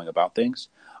about things.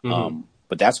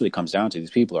 But that's what it comes down to.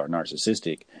 These people are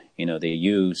narcissistic. They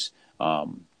use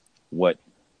what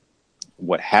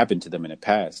happened to them in the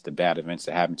past, the bad events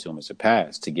that happened to them in the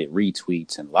past, to get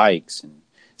retweets and likes and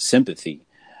sympathy,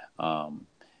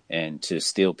 and to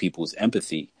steal people's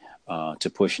empathy, to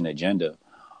push an agenda.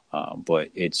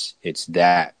 But it's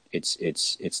the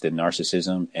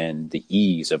narcissism and the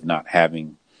ease of not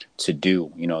having to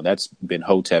do. That's been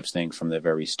Hotep's thing from the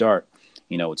very start.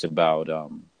 It's about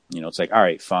it's like, all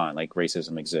right, fine, like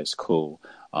racism exists, cool.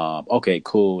 Okay,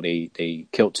 cool. They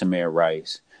killed Tamir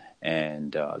Rice,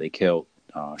 and they killed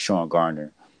Sean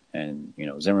Garner, and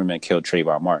Zimmerman killed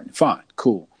Trayvon Martin. Fine,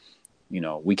 cool.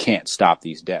 We can't stop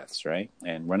these deaths, right?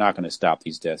 And we're not going to stop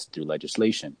these deaths through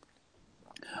legislation.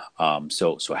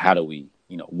 So how do we,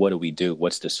 what do we do?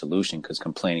 What's the solution? Because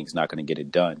complaining is not going to get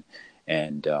it done.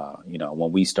 And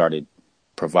when we started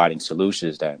providing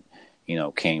solutions that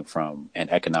came from an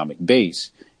economic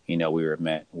base, we were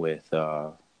met with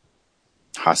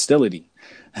hostility.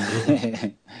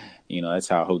 That's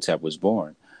how Hotep was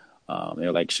born.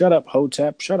 They're like, shut up,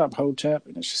 Hotep, shut up, Hotep.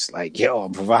 And it's just like, yo,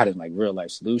 I'm providing like real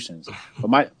life solutions. But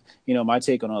my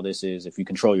take on all this is, if you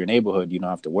control your neighborhood, you don't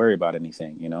have to worry about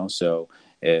anything, So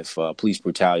if police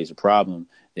brutality is a problem,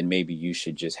 then maybe you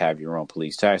should just have your own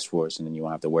police task force, and then you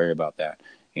won't have to worry about that.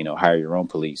 Hire your own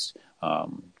police,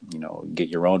 get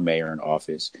your own mayor in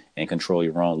office and control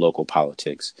your own local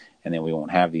politics. And then we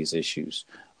won't have these issues.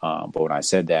 But when I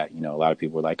said that, a lot of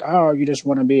people were like, oh, you just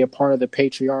want to be a part of the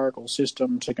patriarchal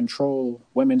system to control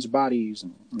women's bodies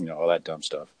and, all that dumb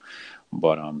stuff.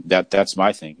 But that's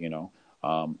my thing,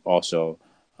 Also,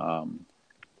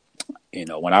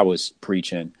 when I was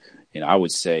preaching, I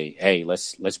would say, hey,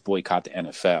 let's boycott the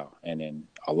NFL. And then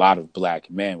a lot of black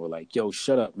men were like, yo,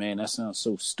 shut up, man. That sounds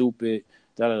so stupid.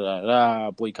 Da da da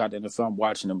da. Boycott the NFL.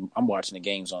 I'm watching the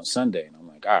games on Sunday. And I'm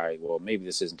like, all right, well, maybe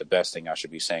this isn't the best thing I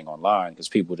should be saying online, because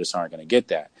people just aren't going to get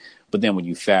that. But then when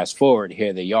you fast forward,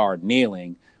 here they are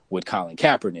kneeling with Colin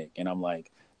Kaepernick. And I'm like,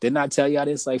 didn't I tell y'all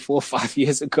this like 4 or 5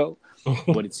 years ago?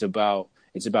 But it's about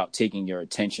taking your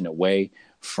attention away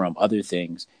from other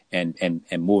things and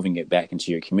moving it back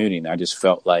into your community. And I just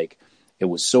felt like it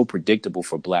was so predictable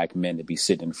for black men to be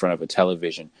sitting in front of a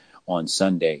television on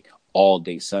Sunday, all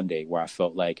day Sunday, where I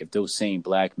felt like if those same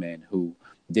black men who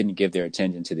didn't give their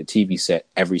attention to the TV set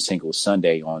every single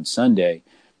Sunday on Sunday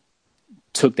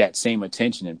took that same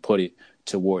attention and put it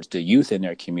towards the youth in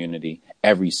their community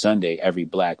every Sunday, every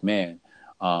black man,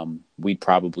 we'd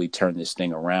probably turn this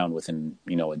thing around within,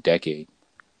 a decade.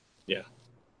 Yeah.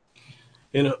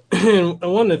 And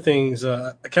one of the things,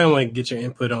 I kind of want to get your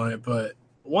input on it, but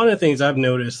one of the things I've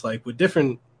noticed, like with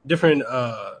different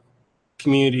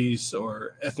communities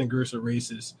or ethnic groups or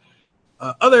races,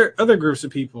 other groups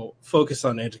of people focus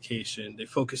on education. They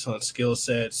focus on skill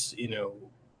sets,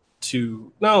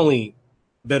 to not only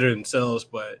better themselves,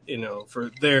 but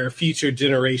for their future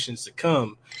generations to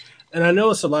come. And I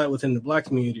notice a lot within the black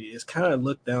community is kind of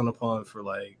looked down upon for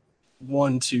like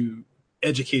one to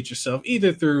educate yourself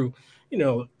either through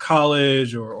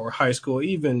college or high school,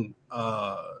 even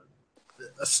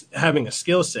having a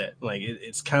skill set. Like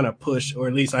it's kind of pushed, or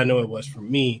at least I know it was for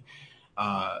me,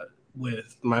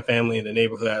 with my family in the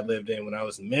neighborhood I lived in when I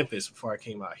was in Memphis before I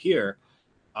came out here,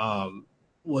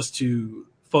 was to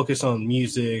focus on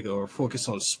music or focus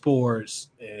on sports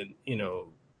and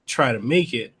try to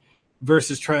make it,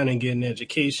 versus trying to get an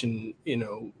education,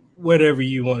 whatever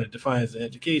you want to define as an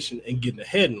education, and getting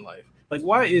ahead in life. Like,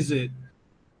 why is it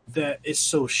that it's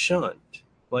so shunned?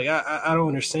 Like, I don't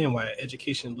understand why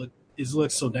education is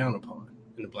looked so down upon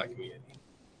in the black community.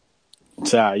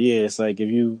 Yeah, it's like if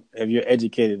you're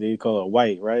educated, they call it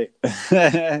white, right?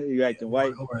 You acting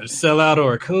white, or a sellout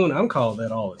or a coon. I'm called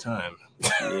that all the time.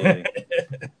 Yeah,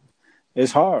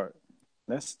 it's hard.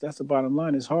 That's the bottom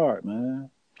line. It's hard,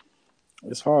 man.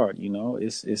 It's hard.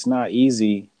 It's not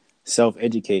easy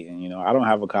self-educating. I don't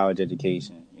have a college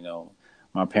education.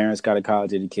 My parents got a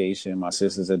college education. My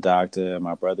sister's a doctor.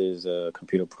 My brother's a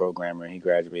computer programmer. He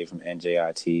graduated from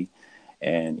NJIT.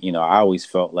 And, I always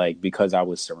felt like because I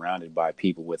was surrounded by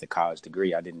people with a college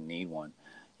degree, I didn't need one.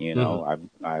 You Hmm. know,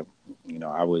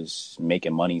 I was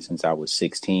making money since I was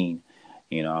 16.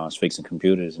 I was fixing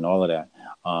computers and all of that.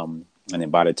 And then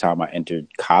by the time I entered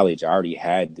college, I already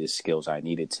had the skills I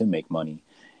needed to make money,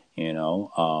 and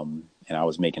I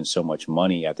was making so much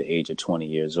money at the age of 20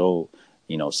 years old,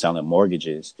 selling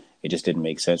mortgages. It just didn't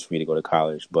make sense for me to go to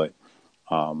college. But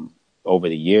over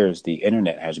the years, the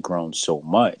internet has grown so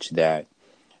much that,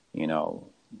 you know,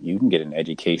 you can get an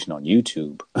education on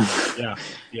YouTube. Yeah,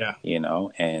 yeah.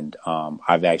 And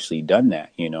I've actually done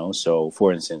that. So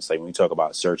for instance, like when we talk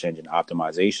about search engine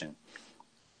optimization,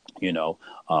 you know,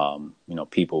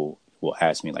 people will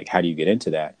ask me like, how do you get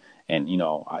into that? And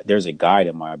there's a guide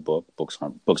in my book,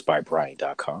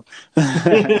 booksbybrian.com.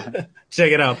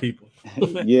 Check it out, people.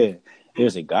 Yeah,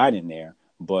 there's a guide in there,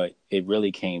 but it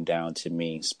really came down to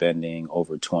me spending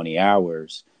over 20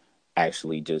 hours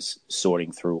actually just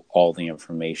sorting through all the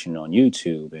information on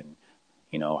YouTube. And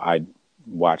I'd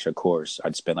watch a course.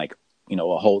 I'd spend like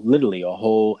literally a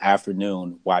whole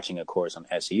afternoon watching a course on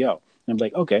SEO. And I'm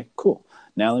like, okay, cool.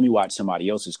 Now let me watch somebody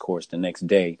else's course the next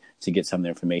day to get some of the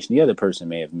information the other person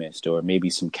may have missed, or maybe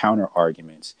some counter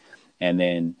arguments. And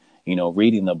then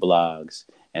reading the blogs,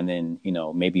 and then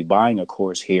maybe buying a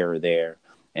course here or there,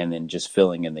 and then just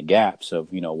filling in the gaps of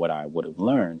what I would have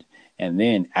learned. And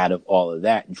then out of all of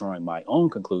that, drawing my own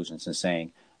conclusions and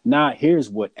saying, nah, here's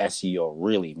what SEO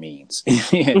really means,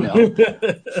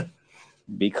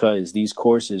 because these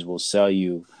courses will sell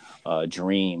you a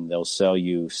dream. They'll sell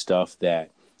you stuff that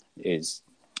is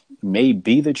may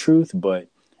be the truth, but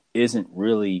isn't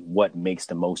really what makes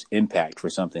the most impact for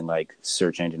something like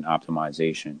search engine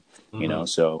optimization. Hmm.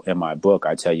 So in my book,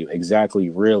 I tell you exactly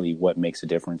really what makes a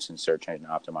difference in search engine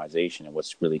optimization and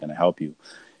what's really going to help you.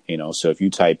 So if you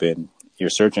type in your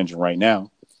search engine right now,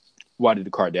 why did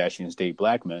the Kardashians date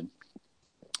black men?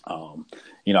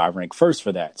 I rank first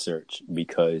for that search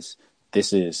because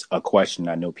this is a question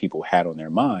I know people had on their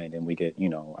mind, and we get,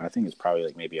 I think it's probably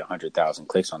like maybe 100,000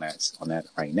 clicks on that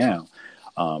right now,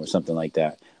 or something like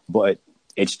that. But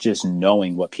it's just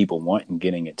knowing what people want and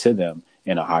getting it to them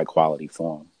in a high quality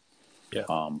form. Yeah.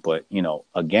 But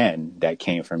again, that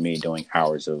came from me doing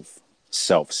hours of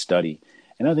self study,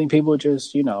 and I think people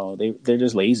just, they're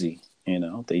just lazy.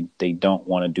 They don't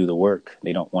want to do the work.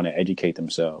 They don't want to educate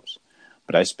themselves.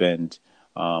 But I spend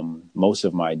most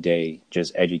of my day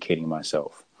just educating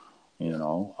myself,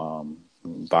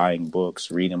 buying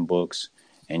books, reading books,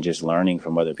 and just learning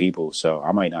from other people. So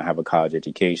I might not have a college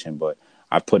education, but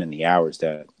I put in the hours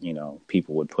that,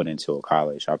 people would put into a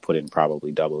college. I put in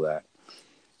probably double that.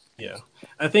 Yeah.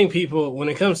 I think people, when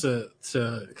it comes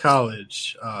to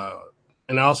college,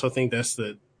 and I also think that's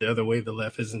the other way the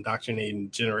left is indoctrinating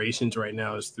generations right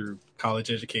now is through college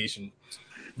education.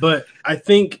 But I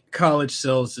think college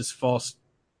sells this false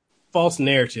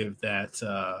narrative that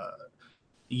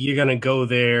you're gonna go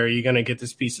there, you're gonna get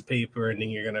this piece of paper, and then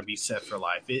you're gonna be set for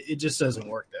life. It just doesn't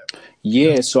work that way.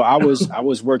 Yeah, so I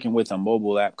was working with a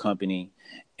mobile app company,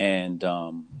 and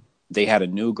they had a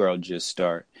new girl just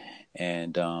start,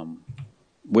 and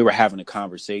we were having a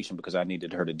conversation because I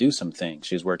needed her to do some things.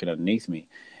 She was working underneath me,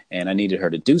 and I needed her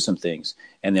to do some things.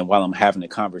 And then while I'm having the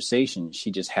conversation,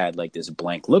 she just had like this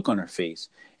blank look on her face.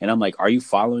 And I'm like, are you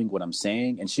following what I'm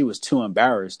saying? And she was too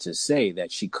embarrassed to say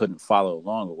that she couldn't follow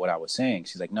along with what I was saying.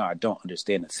 She's like, no, I don't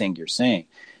understand the thing you're saying.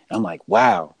 And I'm like,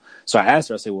 wow. So I asked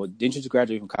her, I said, well, didn't you just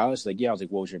graduate from college? She's like, yeah. I was like,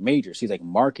 what was your major? She's like,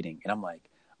 marketing. And I'm like,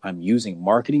 I'm using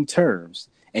marketing terms.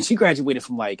 And she graduated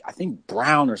from like, I think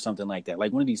Brown or something like that,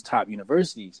 like one of these top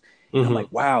universities. And I'm Hmm.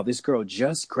 like, wow, this girl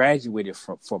just graduated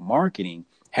for marketing,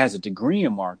 has a degree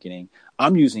in marketing.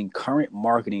 I'm using current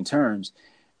marketing terms,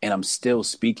 and I'm still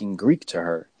speaking Greek to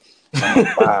her. So I'm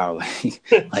like, wow,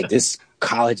 like this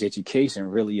college education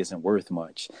really isn't worth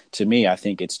much. To me, I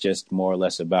think it's just more or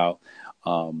less about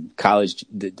college.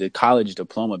 The college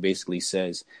diploma basically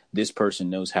says this person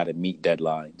knows how to meet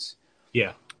deadlines.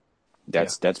 Yeah. Yeah.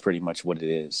 That's pretty much what it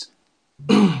is.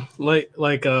 I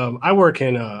work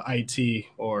in IT,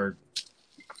 or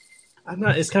I'm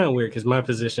not. It's kind of weird because my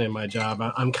position in my job,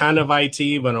 I'm kind of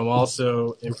IT, but I'm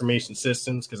also information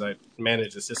systems because I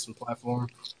manage a system platform.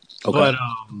 Okay. But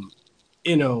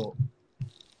you know,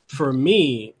 for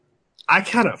me, I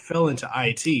kind of fell into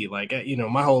IT. Like,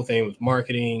 my whole thing was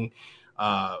marketing.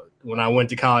 When I went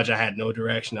to college, I had no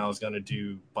direction. I was going to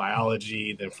do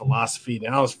biology, then philosophy.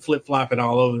 And I was flip flopping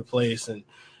all over the place. And,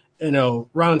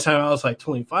 around the time I was like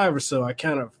 25 or so, I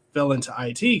kind of fell into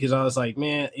IT because I was like,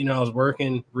 man, I was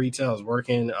working retail, I was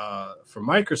working for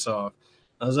Microsoft.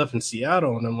 I was up in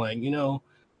Seattle, and I'm like,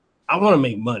 I want to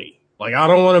make money. Like, I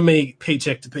don't want to make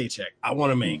paycheck to paycheck. I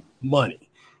want to make money.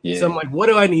 So I'm Yeah. like, what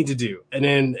do I need to do? And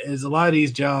then as a lot of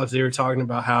these jobs, they were talking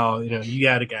about how, you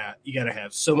gotta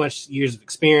have so much years of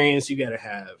experience. You gotta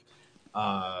have,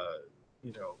 uh,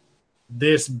 you know,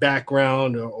 this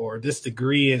background or this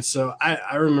degree. And so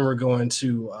I remember going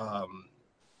to,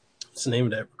 what's the name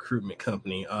of that recruitment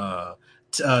company?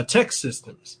 Tech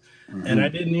Systems. And I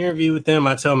Hmm. did an interview with them.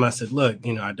 I told them, I said, look,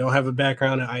 I don't have a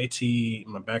background in IT.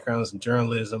 My background is in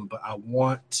journalism, but I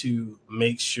want to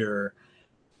make sure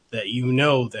that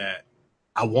that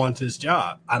I want this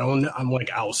job. I don't know. I'm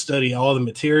like, I'll study all the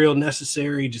material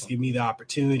necessary. Just give me the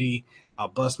opportunity. I'll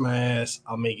bust my ass.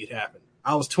 I'll make it happen.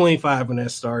 I was 25 when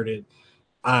that started.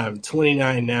 I'm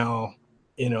 29 now.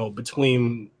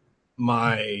 Between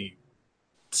my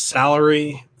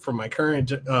salary from my current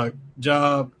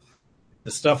job,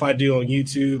 the stuff I do on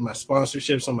YouTube, my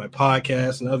sponsorships on my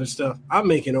podcast, and other stuff, I'm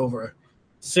making over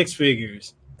six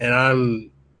figures, and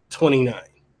I'm 29.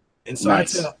 And so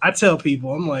Nice. I tell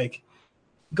people, I'm like,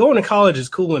 going to college is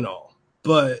cool and all,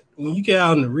 but when you get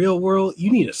out in the real world,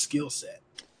 you need a skill set.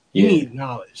 You Yeah. need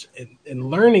knowledge, and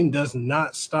learning does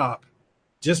not stop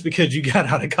just because you got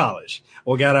out of college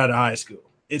or got out of high school.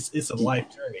 It's a life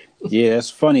journey. Yeah, it's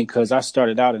funny because I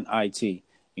started out in IT.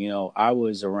 I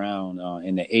was around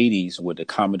in the 80s with the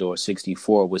Commodore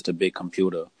 64 was the big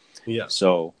computer. Yeah.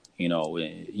 So,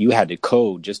 you had to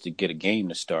code just to get a game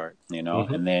to start,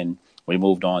 Mm-hmm. and then we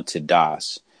moved on to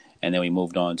DOS. And then we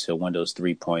moved on to Windows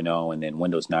 3.0, and then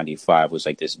Windows 95 was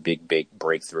like this big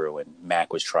breakthrough, and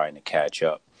Mac was trying to catch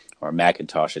up, or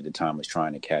Macintosh at the time was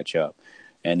trying to catch up.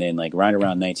 And then, like, right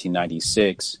around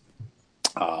 1996,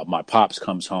 my pops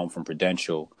comes home from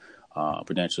Prudential.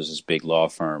 Prudential is this big law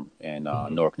firm in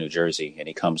Mm-hmm. Newark, New Jersey, and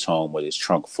he comes home with his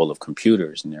trunk full of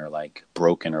computers, and they're like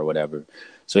broken or whatever.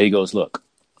 So he goes, "Look,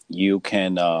 you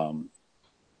can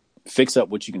fix up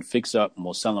what you can fix up, and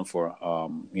we'll sell them for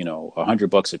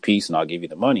 $100 a piece, and I'll give you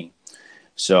the money."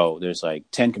 So there's like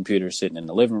 10 computers sitting in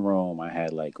the living room. I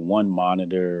had like one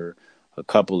monitor, a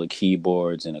couple of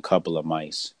keyboards, and a couple of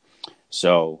mice.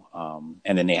 So,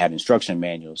 and then they had instruction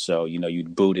manuals. So,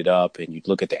 you'd boot it up and you'd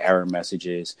look at the error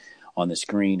messages on the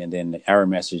screen. And then the error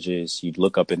messages, you'd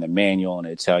look up in the manual and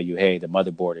it'd tell you, hey, the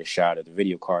motherboard is shot or the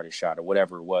video card is shot or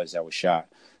whatever it was that was shot.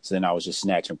 So then I was just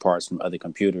snatching parts from other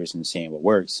computers and seeing what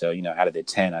worked. So, out of the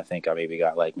 10, I think I maybe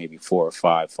got like maybe 4 or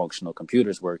 5 functional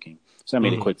computers working. So I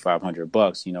made a Mm-hmm. quick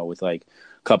 $500, with like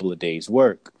a couple of days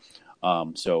work.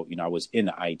 So, I was in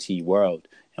the IT world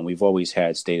and we've always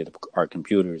had state of the art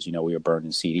computers. We were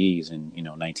burning CDs in,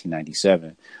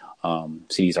 1997.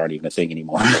 CDs aren't even a thing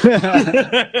anymore.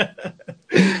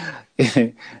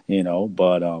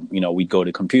 But, we'd go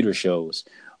to computer shows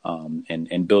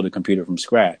and build a computer from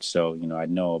scratch. So, I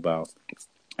know about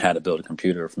how to build a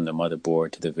computer from the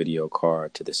motherboard to the video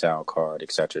card to the sound card,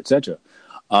 et cetera, et cetera.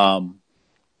 Um,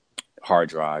 Hard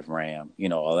drive, RAM,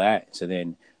 all that. So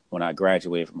then when I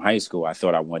graduated from high school, I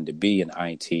thought I wanted to be in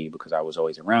IT because I was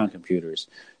always around computers.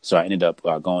 So I ended up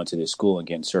going to this school and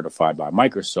getting certified by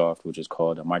Microsoft, which is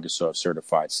called a Microsoft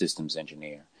Certified Systems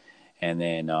Engineer. And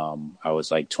then I was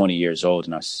like 20 years old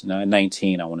and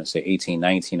 19, I want to say 18,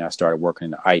 19, I started working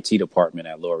in the IT department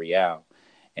at L'Oreal.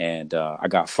 And I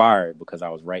got fired because I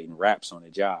was writing raps on the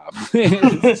job. We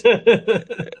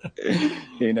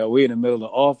in the middle of the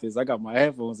office. I got my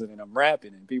headphones in and I'm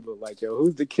rapping, and people are like, "Yo,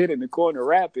 who's the kid in the corner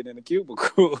rapping in the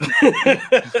cubicle?"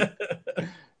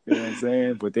 You know what I'm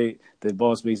saying? But the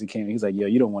boss basically came. He's like, "Yo,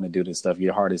 you don't want to do this stuff.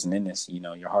 Your heart isn't in this.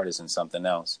 Your heart is in something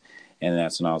else." And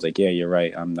that's when I was like, "Yeah, you're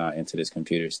right. I'm not into this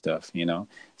computer stuff."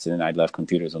 So then I left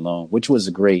computers alone, which was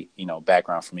a great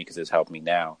background for me because it's helped me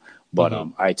now. But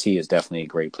Mm-hmm. IT is definitely a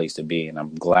great place to be, and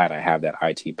I'm glad I have that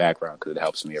IT background because it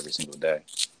helps me every single day.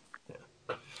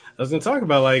 I was gonna talk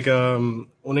about like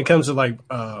when it comes to like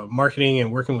marketing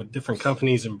and working with different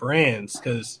companies and brands,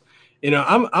 because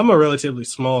I'm a relatively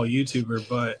small YouTuber,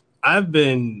 but I've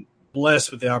been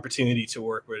blessed with the opportunity to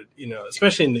work with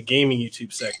especially in the gaming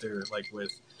YouTube sector, like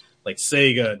with like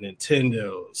Sega,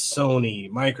 Nintendo, Sony,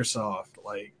 Microsoft,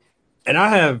 like, and I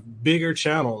have bigger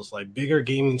channels, like bigger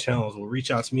gaming channels will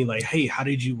reach out to me like, hey, how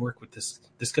did you work with this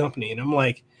company? And I'm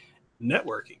like,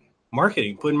 networking,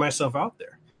 marketing, putting myself out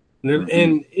there. Hmm.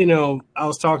 And I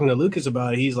was talking to Lucas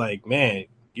about it. He's like, man,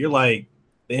 you're like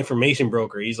the information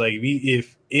broker. He's like,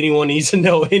 if anyone needs to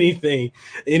know anything,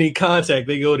 any contact,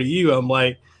 they go to you. I'm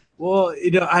like, well,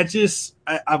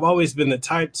 I've always been the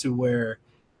type to where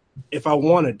if I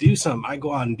want to do something, I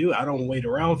go out and do it. I don't wait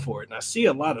around for it. And I see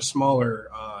a lot of smaller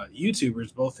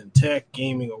YouTubers, both in tech,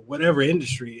 gaming, or whatever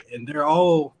industry, and they're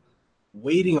all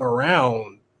waiting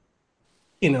around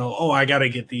oh, I got to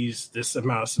get this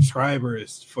amount of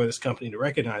subscribers for this company to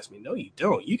recognize me. No, you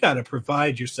don't. You got to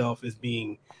provide yourself as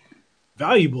being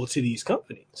valuable to these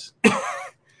companies.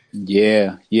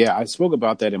 Yeah, yeah. I spoke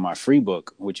about that in my free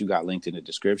book, which you got linked in the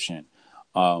description.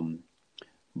 Um,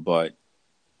 but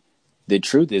the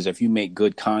truth is, if you make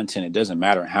good content, it doesn't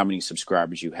matter how many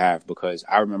subscribers you have. Because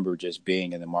I remember just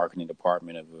being in the marketing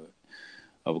department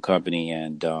of a company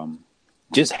and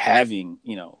just having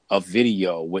a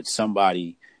video with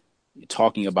somebody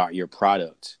talking about your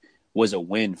product was a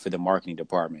win for the marketing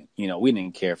department. We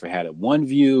didn't care if it had a 1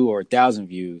 view or 1,000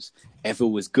 views. If it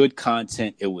was good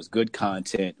content, it was good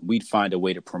content. We'd find a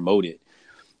way to promote it.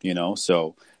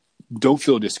 So don't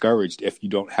feel discouraged if you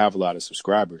don't have a lot of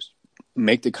subscribers.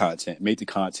 Make the content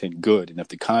good. And if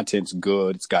the content's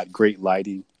good, it's got great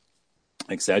lighting,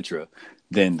 etc.,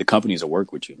 then the companies will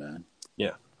work with you, man.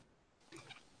 Yeah,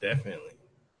 definitely.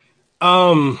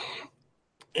 Um,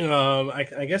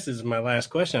 I guess this is my last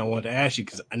question I wanted to ask you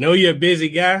because I know you're a busy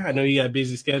guy. I know you got a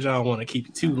busy schedule. I don't want to keep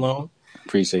you too long.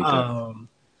 Appreciate that.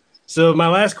 So my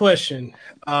last question,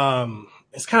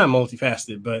 it's kind of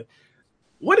multifaceted, but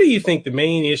what do you think the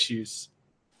main issues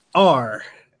are,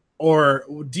 or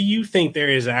do you think there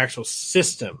is an actual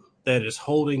system that is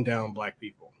holding down Black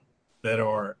people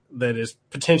that is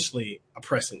potentially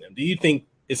oppressing them? Do you think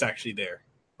it's actually there,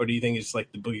 or do you think it's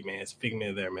like the boogeyman? It's a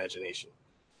figment of their imagination.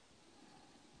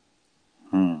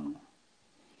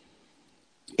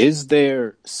 Is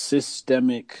there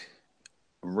systemic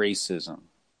racism?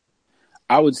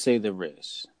 I would say there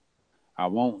is. I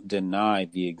won't deny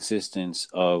the existence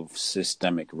of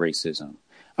systemic racism.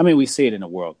 I mean, we see it in the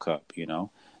World Cup.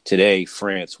 Today,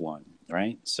 France won,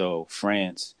 right? So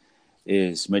France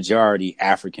is majority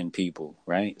African people,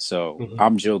 right? So Mm-hmm.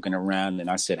 I'm joking around and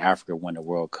I said Africa won the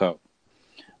World Cup.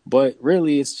 But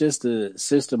really, it's just a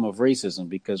system of racism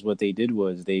because what they did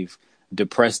was they've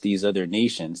depressed these other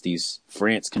nations, these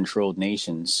France controlled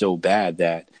nations, so bad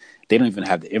that they don't even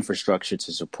have the infrastructure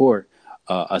to support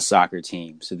a soccer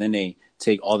team. So then they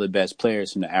take all the best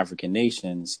players from the African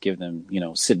nations, give them,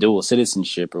 dual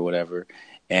citizenship or whatever,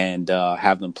 and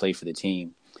have them play for the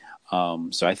team.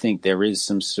 So I think there is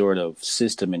some sort of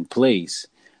system in place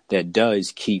that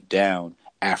does keep down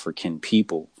African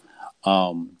people.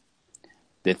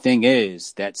 The thing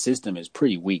is, that system is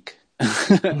pretty weak.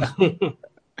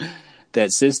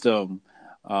 That system,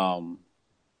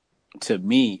 to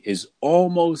me, is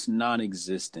almost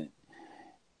non-existent.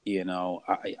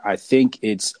 I think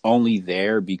it's only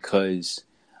there because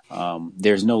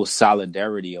there's no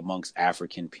solidarity amongst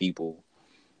African people.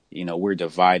 We're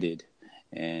divided.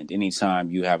 And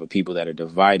anytime you have a people that are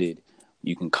divided,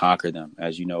 you can conquer them,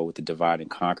 as you know, with the divide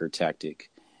and conquer tactic.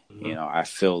 Mm-hmm. I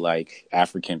feel like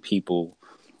African people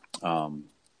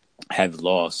have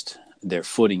lost their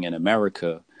footing in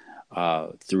America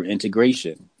through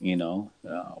integration.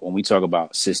 When we talk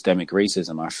about systemic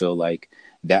racism, I feel like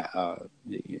that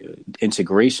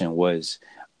integration was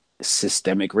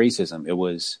systemic racism. It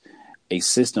was a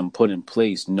system put in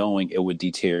place knowing it would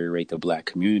deteriorate the Black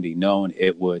community, knowing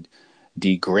it would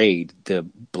degrade the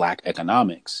Black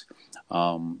economics.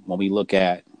 When we look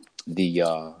at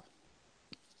the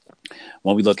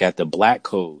Black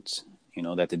codes,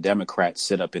 that the Democrats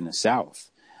set up in the South,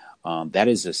 that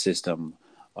is a system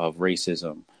of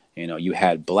racism. You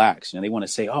had Blacks. They want to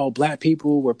say, oh, Black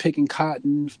people were picking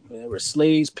cotton. They were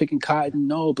slaves picking cotton.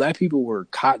 No, Black people were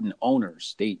cotton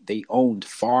owners. They owned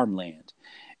farmland.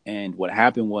 And what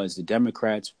happened was the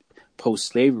Democrats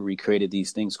post-slavery created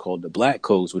these things called the Black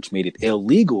codes, which made it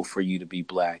illegal for you to be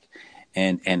Black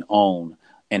and own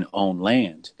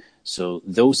land. So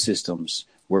those systems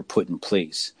were put in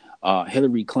place.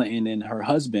 Hillary Clinton and her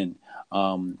husband,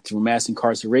 through mass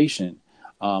incarceration,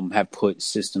 have put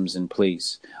systems in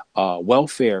place.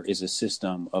 Welfare is a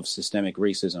system of systemic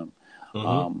racism.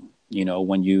 Mm-hmm.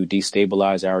 When you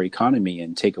destabilize our economy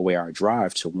and take away our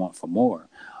drive to want for more,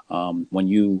 when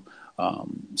you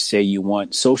say you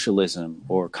want socialism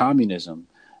or communism,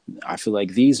 I feel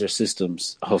like these are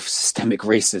systems of systemic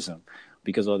racism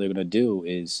because all they're going to do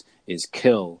is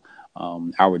kill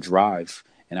our drive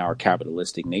and our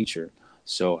capitalistic nature.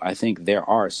 So I think there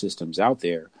are systems out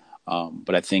there,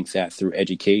 but I think that through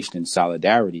education and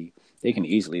solidarity, they can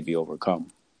easily be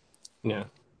overcome. Yeah.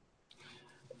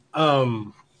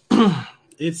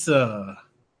 It's I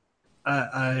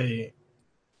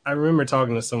I remember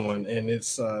talking to someone, and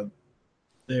it's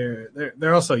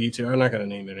they're also YouTube. I'm not gonna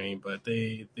name their name, but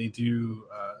they do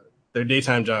their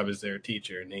daytime job is they're a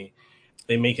teacher, and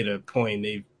they make it a point.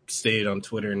 They've stated on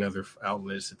Twitter and other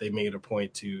outlets that they make it a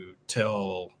point to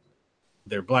tell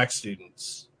their Black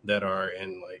students that are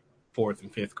in like fourth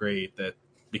and fifth grade that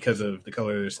because of the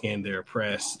color of their skin, they're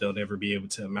oppressed. They'll never be able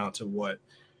to amount to what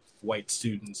white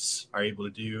students are able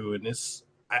to do. And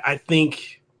I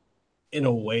think, in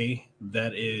a way,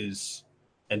 that is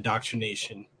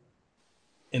indoctrination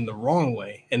in the wrong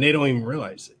way, and they don't even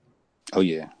realize it. Oh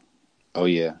yeah. Oh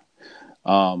yeah.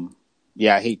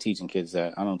 Yeah, I hate teaching kids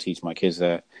that. I don't teach my kids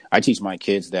that. I teach my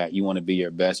kids that you want to be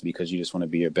your best because you just want to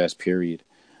be your best, period.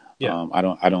 Yeah. I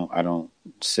don't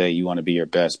say you want to be your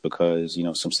best because,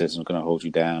 some system's going to hold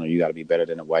you down or you got to be better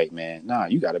than a white man. Nah,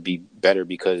 you got to be better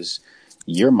because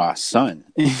you're my son,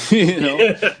 you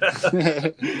know?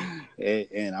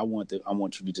 And I want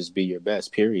you to just be your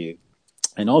best, period.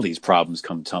 And all these problems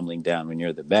come tumbling down when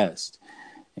you're the best,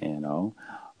 you know?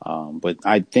 But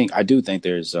I do think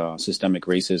there's systemic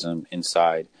racism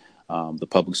inside the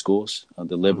public schools,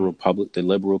 the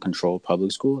liberal controlled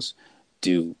public schools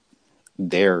do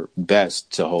their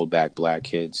best to hold back black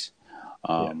kids.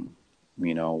 Yeah.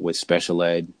 With special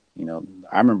ed.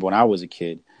 I remember when I was a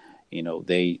kid,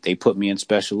 they put me in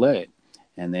special ed,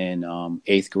 and then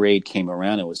eighth grade came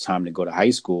around. It was time to go to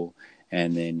high school,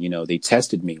 and then they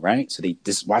tested me, right? So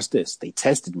watch this. They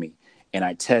tested me, and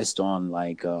I test on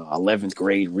like 11th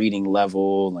grade reading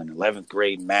level and 11th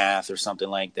grade math or something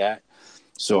like that.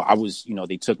 So I was,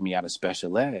 they took me out of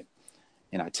special ed,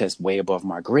 and I test way above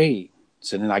my grade.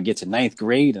 So then I get to ninth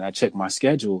grade and I check my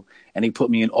schedule and they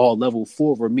put me in all level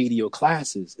 4 remedial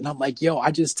classes. And I'm like, yo, I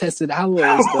just tested out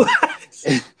all this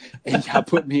stuff. And y'all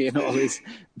put me in all this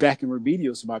back in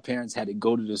remedial. So my parents had to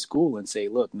go to the school and say,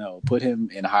 look, no, put him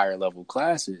in higher level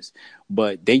classes.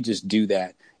 But they just do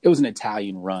that. It was an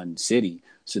Italian run city.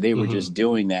 So they were just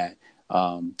doing that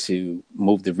to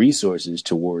move the resources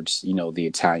towards, the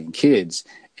Italian kids.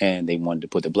 And they wanted to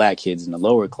put the black kids in the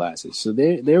lower classes. So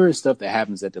there is stuff that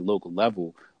happens at the local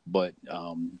level, but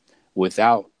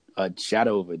without a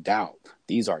shadow of a doubt,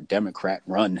 these are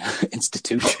Democrat-run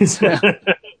institutions. I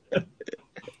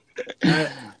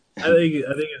think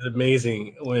it's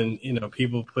amazing when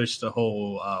people push the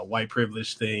whole white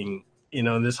privilege thing.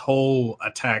 This whole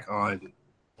attack on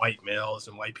white males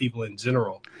and white people in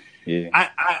general. Yeah.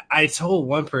 I told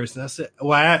one person, I said,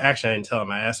 well, I didn't tell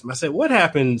him. I asked him, I said, what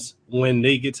happens when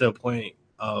they get to a point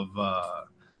of,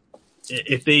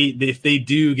 if they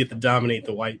do get to dominate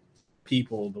the white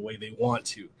people the way they want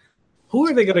to, who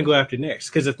are they going to go after next?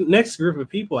 Because the next group of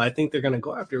people I think they're going to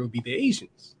go after would be the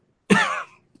Asians.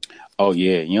 Oh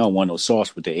yeah. You don't want no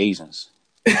sauce with the Asians.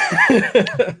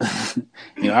 That's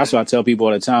what I tell people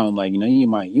all the time. I'm like, you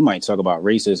might talk about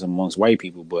racism amongst white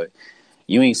people, but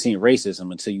you ain't seen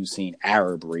racism until you've seen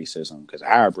Arab racism, because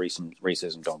Arab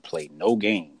racism don't play no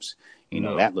games.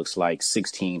 That looks like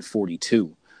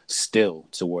 1642 still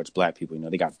towards black people.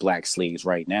 They got black slaves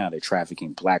right now. They're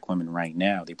trafficking black women right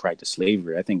now. They practice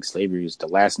slavery. I think slavery is the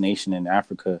last nation in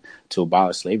Africa to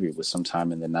abolish slavery was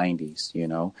sometime in the 90s.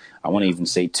 I want to even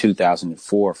say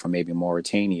 2004 for maybe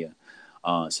Mauritania.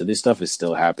 So this stuff is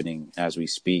still happening as we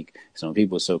speak. So when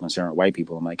people are so concerned with white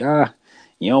people, I'm like,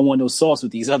 you don't want no sauce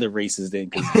with these other races then,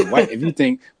 because if you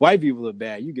think white people are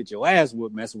bad, you get your ass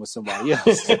whooped messing with somebody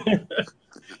else.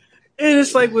 And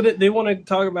it's like they want to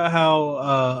talk about how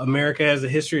America has a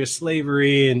history of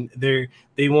slavery and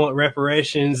they want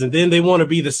reparations, and then they want to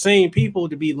be the same people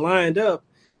to be lined up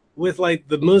with like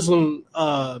the Muslim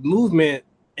movement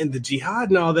and the jihad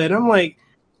and all that. I'm like,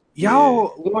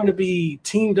 y'all want to be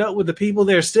teamed up with the people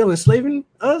that are still enslaving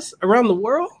us around the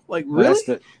world? Like, really?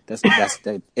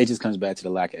 It just comes back to the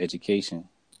lack of education.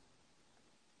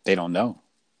 They don't know.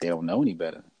 They don't know any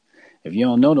better. If you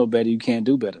don't know no better, you can't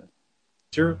do better.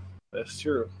 True. That's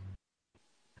true.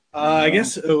 I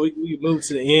guess we move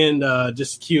to the end,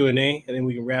 just Q&A, and then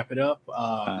we can wrap it up.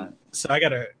 So I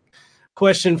got a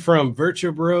question from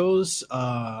Virtual Bros.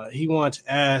 He wants to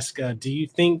ask, do you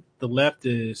think the left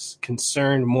is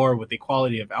concerned more with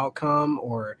equality of outcome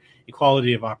or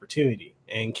equality of opportunity?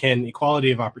 And can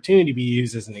equality of opportunity be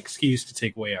used as an excuse to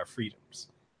take away our freedoms?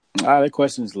 That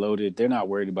question is loaded. They're not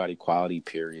worried about equality,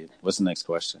 period. What's the next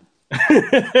question?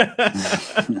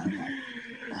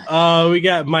 We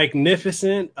got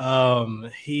Magnificent.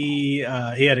 He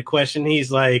had a question.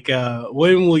 He's like,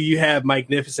 when will you have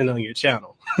Magnificent on your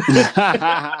channel?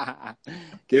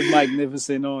 Get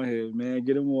Magnificent on here, man.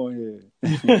 Get him on here.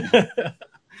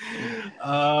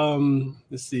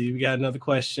 Let's see. We got another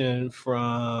question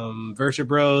from Virtual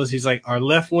Bros. He's like, are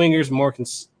left wingers more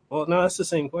well, no, that's the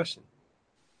same question.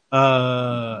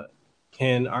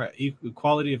 Can our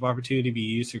equality of opportunity be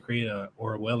used to create a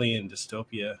Orwellian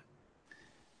dystopia?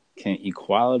 Can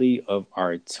equality of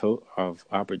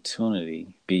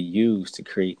opportunity be used to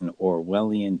create an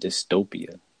Orwellian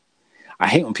dystopia? I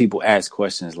hate when people ask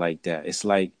questions like that. It's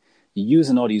like you're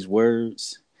using all these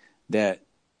words that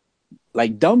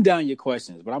like dumb down your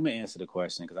questions, but I'm gonna answer the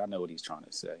question because I know what he's trying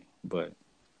to say. But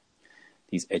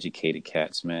these educated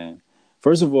cats, man.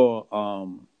 First of all,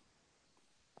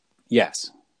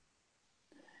 yes,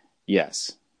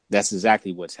 yes, that's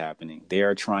exactly what's happening. They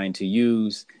are trying to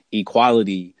use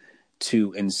equality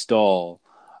to install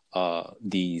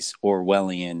these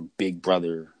Orwellian Big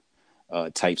Brother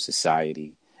type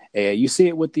society. You see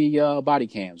it with the body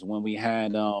cams when we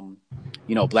had,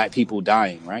 black people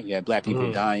dying, right? You had black people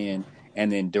Mhm. dying, and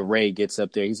then DeRay gets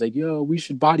up there. He's like, "Yo, we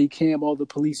should body cam all the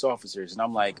police officers," and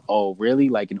I'm like, "Oh, really?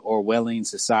 Like an Orwellian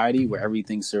society where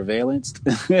everything's surveillanced?"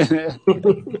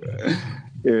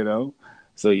 you know.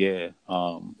 So yeah,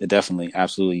 it definitely,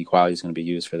 absolutely, equality is going to be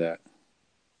used for that.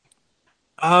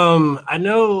 I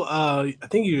know. I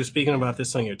think you were speaking about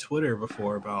this on your Twitter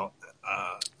before about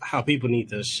how people need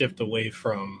to shift away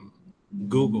from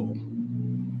Google,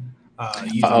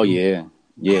 using Oh Google. yeah,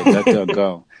 yeah.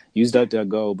 DuckDuckGo. Use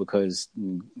DuckDuckGo because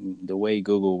the way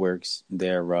Google works,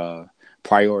 they're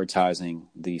prioritizing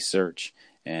the search,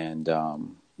 and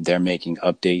they're making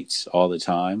updates all the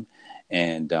time,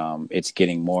 and it's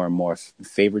getting more and more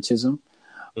favoritism.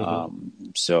 Hmm.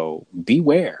 So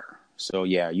beware. So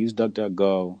yeah, use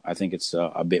DuckDuckGo. I think it's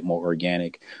a bit more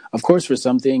organic. Of course, for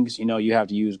some things, you have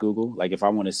to use Google. Like if I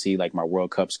want to see like my World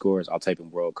Cup scores, I'll type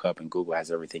in World Cup, and Google has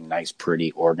everything nice,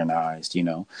 pretty, organized.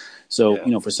 So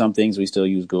Yeah, for some things, we still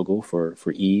use Google for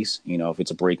ease. If it's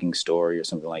a breaking story or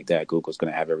something like that, Google's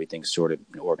going to have everything sorted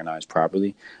and organized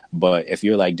properly. But if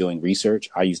you're like doing research,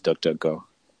 I use DuckDuckGo.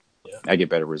 yeah, I get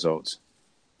better results.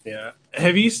 yeah.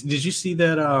 Did you see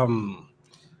that?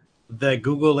 That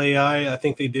Google AI. I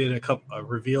think they did a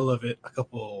reveal of it a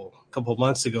couple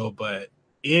months ago, but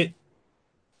it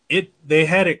they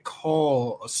had it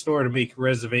call a store to make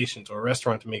reservations or a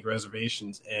restaurant to make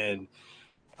reservations, and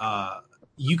uh,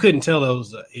 you couldn't tell that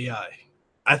was AI.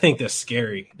 I think that's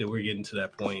scary that we're getting to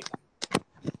that point.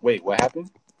 Wait, what happened?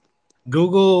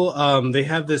 Google, they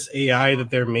have this AI that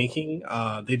they're making.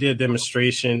 They did a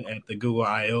demonstration at the Google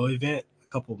I/O event a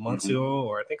couple of months Hmm. ago,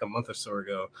 or I think a month or so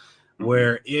ago, Hmm.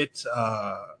 where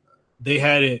they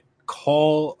had it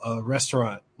call a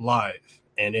restaurant live,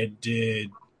 and it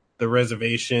did the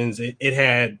reservations. It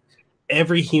had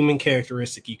every human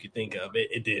characteristic you could think of.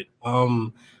 It did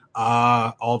all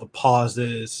the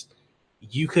pauses.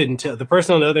 You couldn't tell, the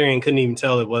person on the other end couldn't even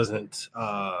tell it wasn't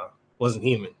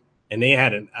human, and they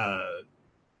had an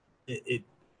it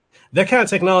that kind of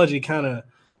technology kind of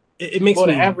it makes Well,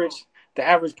 the me. average the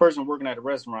average person working at a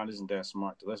restaurant isn't that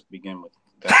smart. Let's begin with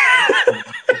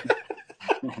that.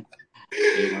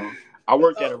 you know, I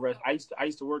worked at a rest. I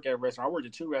used to work at a restaurant. I worked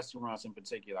at two restaurants in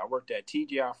particular. I worked at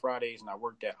TGI Fridays and I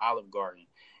worked at Olive Garden.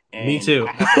 Me And too.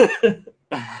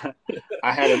 I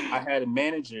had I had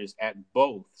managers at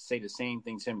both say the same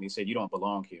thing to me. They said, "You don't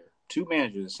belong here." Two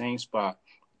managers, the same spot,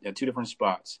 at two different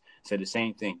spots, said the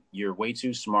same thing. "You're way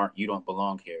too smart. You don't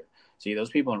belong here." See, those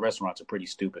people in restaurants are pretty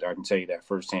stupid. I can tell you that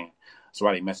firsthand. That's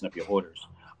why they messing up your orders.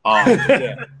 But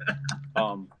yeah,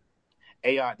 um,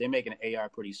 AI. They're making AI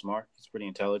pretty smart. It's pretty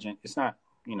intelligent. It's not,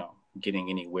 getting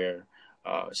anywhere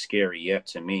scary yet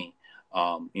to me.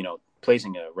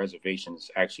 Placing a reservation is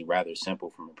actually rather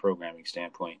simple from a programming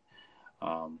standpoint.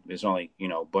 There's only,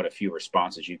 but a few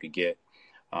responses you could get.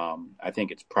 I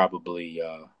think it's probably,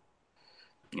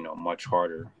 much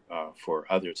harder for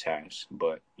other tasks,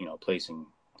 but, placing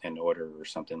an order or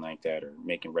something like that or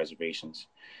making reservations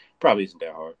probably isn't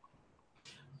that hard.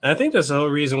 I think that's the whole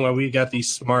reason why we got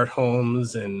these smart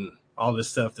homes and all this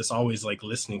stuff that's always like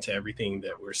listening to everything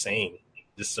that we're saying,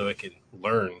 just so it can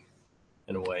learn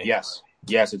in a way. Yes.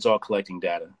 Yes. It's all collecting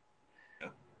data.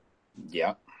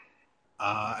 Yeah.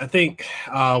 I think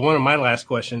one of my last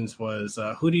questions was,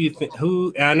 who do you think?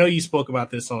 Who? And I know you spoke about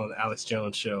this on Alex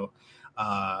Jones' show,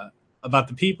 uh, about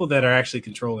the people that are actually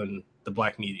controlling the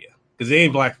black media, because they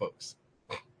ain't black folks.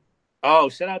 Oh,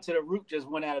 shout out to the Root just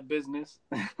went out of business.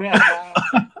 yeah,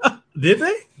 Did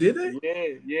they? Did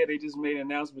they? yeah, they just made an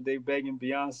announcement. They begging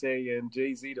Beyonce and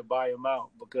Jay-Z to buy them out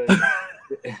because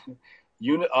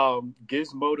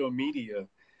Gizmodo Media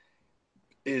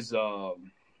is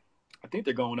I think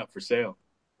they're going up for sale.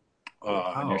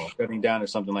 Oh And they're wow. shutting down or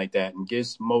something like that. And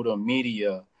Gizmodo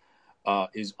Media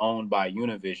is owned by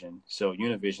Univision, so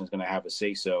Univision is going to have a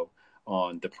say so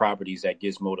on the properties that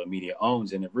Gizmodo Media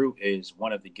owns, and the Root is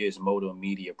one of the Gizmodo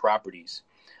Media properties.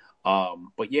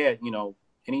 But yeah,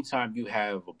 anytime you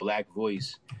have a black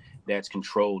voice that's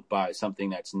controlled by something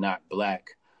that's not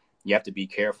black, you have to be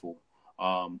careful.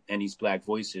 And these black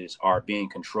voices are being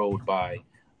controlled by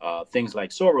things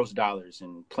like Soros dollars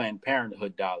and Planned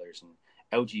Parenthood dollars and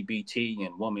LGBT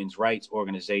and women's rights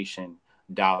organization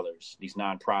dollars. These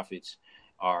nonprofits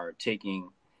are taking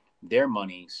their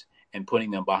monies and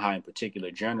putting them behind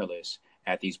particular journalists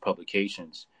at these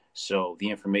publications. So the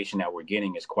information that we're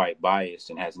getting is quite biased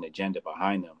and has an agenda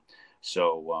behind them.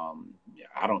 So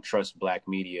I don't trust black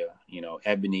media.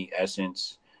 Ebony,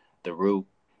 Essence, The Root.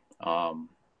 Um,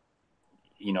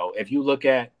 if you look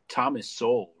at Thomas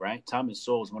Sowell, right? Thomas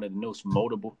Sowell is one of the most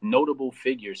notable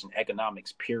figures in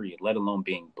economics, period, let alone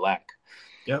being black.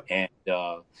 Yep. And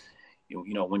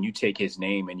when you take his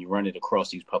name and you run it across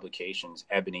these publications,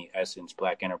 Ebony, Essence,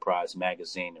 Black Enterprise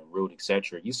Magazine, and Root,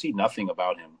 etc., you see nothing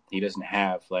about him. He doesn't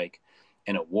have like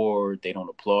an award. They don't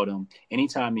applaud him.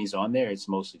 Anytime he's on there, it's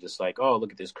mostly just like, oh,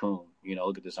 look at this coon,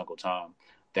 look at this Uncle Tom,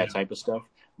 that type of stuff.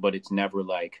 But it's never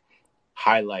like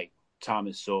highlight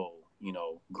Thomas Sowell,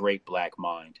 great black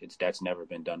mind. That's never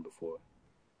been done before.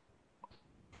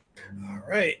 All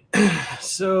right.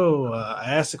 So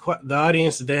I asked the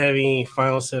audience if they have any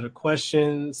final set of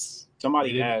questions.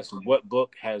 Somebody asked, what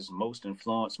book has most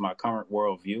influenced my current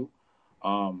worldview?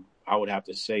 I would have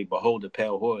to say, Behold the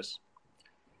Pale Horse.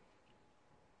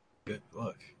 Good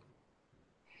book.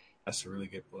 That's a really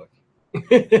good book.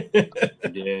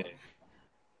 Yeah.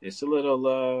 It's a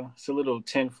little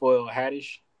tinfoil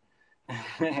hattish.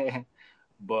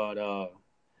 But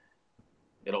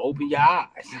it'll open your eyes.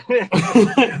 I'll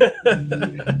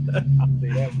say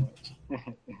that much.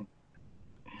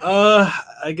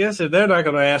 I guess if they're not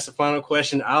going to ask the final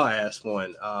question, I'll ask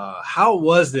one. How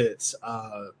was it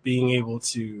being able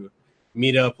to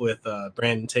meet up with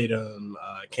Brandon Tatum,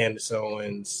 Candace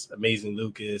Owens, Amazing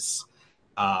Lucas,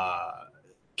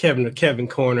 Kevin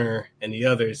Corner, and the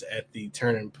others at the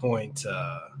Turning Point,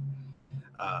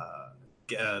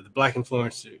 the Black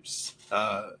Influencers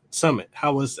Summit?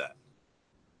 How was that?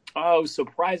 Oh, it was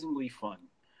surprisingly fun.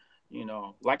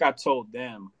 Like I told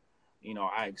them,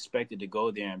 I expected to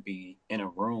go there and be in a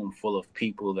room full of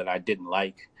people that I didn't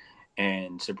like.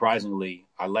 And surprisingly,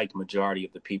 I liked majority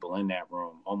of the people in that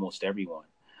room, almost everyone,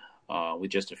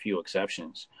 with just a few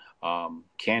exceptions.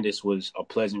 Candace was a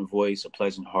pleasant voice, a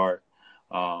pleasant heart.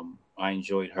 I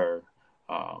enjoyed her.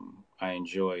 I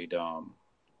enjoyed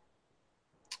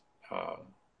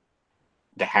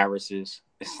the Harrises.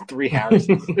 It's 3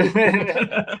 Harrises.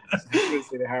 The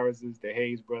Harrises, the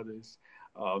Hayes brothers,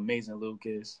 Amazing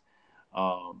Lucas.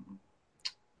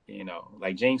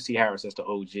 Like James T. Harris, that's the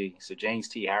OG. So James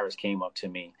T. Harris came up to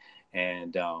me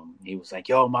and he was like,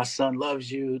 "Yo, my son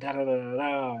loves you." Da, da, da,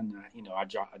 da. And I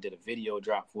did a video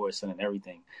drop for his son and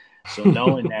everything. So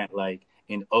knowing that like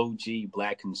an OG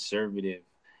black conservative,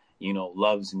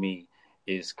 loves me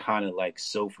is kind of like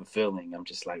so fulfilling. I'm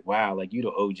just like, wow, like you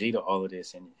the OG to all of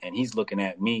this, and he's looking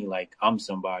at me like I'm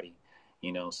somebody,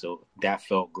 So that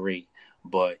felt great.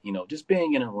 But just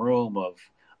being in a room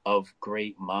of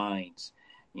great minds,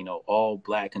 all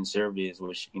black conservatives,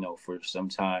 which for some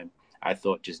time I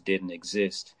thought just didn't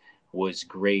exist, was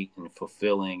great and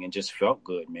fulfilling and just felt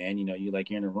good, man. You're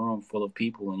in a room full of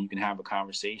people and you can have a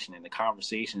conversation, and the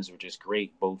conversations were just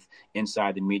great, both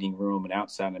inside the meeting room and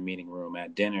outside the meeting room,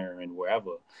 at dinner and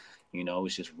wherever.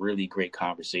 It's just really great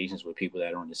conversations with people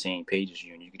that are on the same page as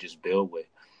you and you could just build with,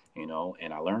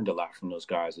 and I learned a lot from those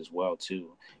guys as well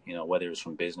too, whether it's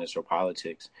from business or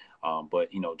politics. But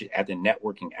at the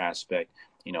networking aspect,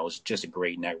 it's just a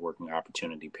great networking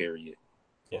opportunity, period.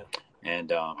 Yeah.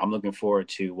 And I'm looking forward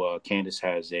to Candace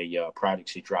has a project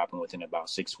she's dropping within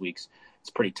about 6 weeks. It's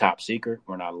pretty top secret.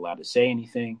 We're not allowed to say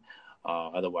anything.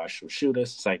 Otherwise, she'll shoot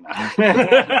us. It's like,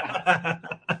 nah.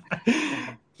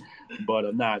 But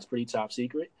it's pretty top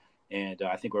secret. And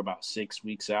I think we're about 6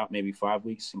 weeks out, maybe 5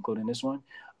 weeks, including this one,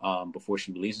 before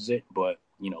she releases it. But,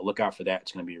 look out for that.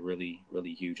 It's going to be a really,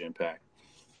 really huge impact.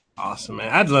 Awesome,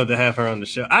 man. I'd love to have her on the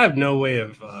show. I have no way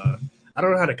of I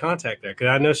don't know how to contact her because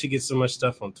I know she gets so much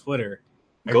stuff on Twitter.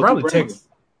 I Go probably through Brandon. text.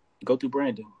 Go through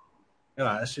Brandon. Oh,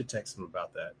 I should text him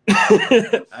about that.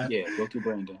 Yeah, go through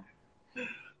Brandon.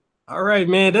 All right,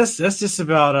 man. That's just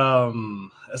about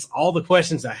that's all the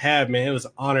questions I have, man. It was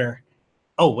an honor.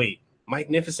 Oh wait, Mike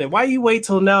Nificent. Why you wait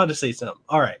till now to say something?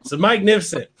 All right, so Mike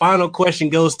Nificent, final question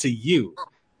goes to you.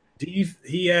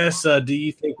 He asks, do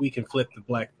you think we can flip the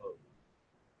black vote?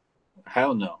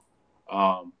 Hell no.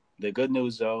 The good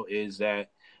news, though, is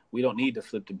that we don't need to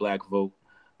flip the black vote.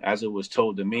 As it was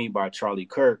told to me by Charlie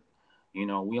Kirk, we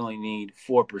only need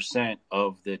 4%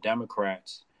 of the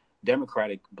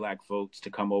Democratic black votes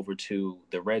to come over to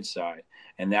the red side.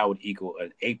 And that would equal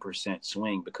an 8%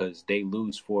 swing because they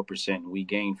lose 4% and we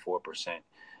gain 4%.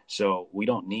 So we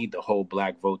don't need the whole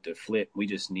black vote to flip. We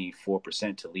just need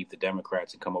 4% to leave the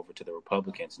Democrats and come over to the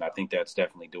Republicans. And I think that's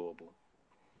definitely doable.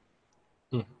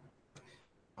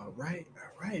 All right,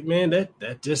 man.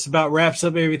 That just about wraps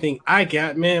up everything I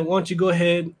got, man. Why don't you go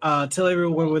ahead, tell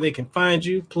everyone where they can find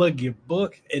you, plug your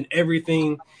book, and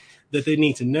everything that they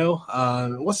need to know.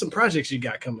 What's some projects you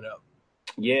got coming up?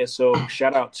 Yeah, so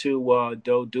shout out to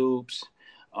Doe Dupes,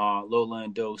 Lola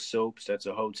and Doe Soaps. That's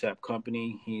a Hotep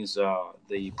company. He's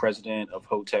the president of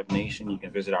Hotep Nation. You can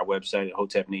visit our website at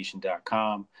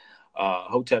hotepnation.com.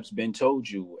 Hotep's Been Told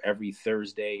You every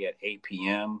Thursday at 8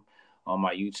 p.m. on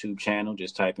my YouTube channel.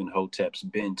 Just type in Hotep's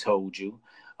Been Told You.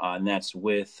 And that's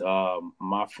with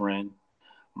my friend,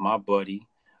 my buddy,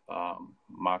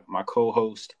 my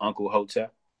co-host, Uncle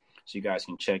Hotep. So you guys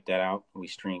can check that out. We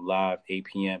stream live 8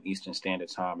 p.m. Eastern Standard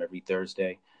Time every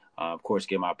Thursday. Of course,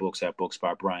 get my books at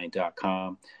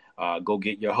booksbybrian.com. Go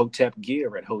get your Hotep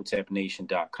gear at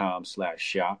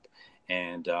hotepnation.com/shop.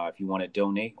 And if you want to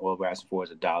donate, all we're asking for is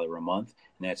 $1 a month.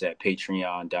 And that's at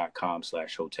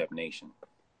patreon.com/hotepnation.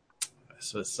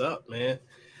 That's what's up, man.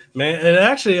 Man, and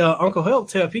actually, Uncle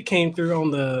Hotep, he came through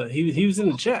on he was in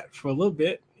the chat for a little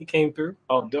bit. He came through.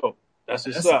 Oh, dope. That's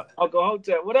what's up. Uncle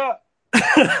Hotep, what up?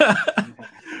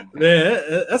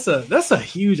 Man, that's a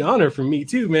huge honor for me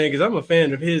too, man, because I'm a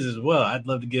fan of his as well. I'd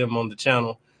love to get him on the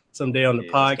channel someday on the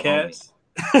podcast.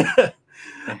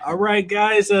 All right,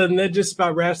 guys, and that just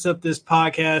about wraps up this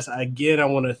podcast. Again, I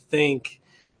want to thank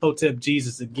Hotep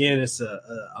Jesus again. It's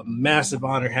a massive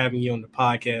honor having you on the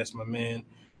podcast, my man.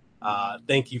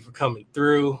 Thank you for coming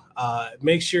through.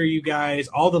 Make sure you guys,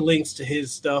 all the links to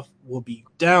his stuff will be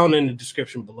down in the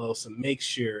description below. So make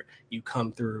sure you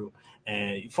come through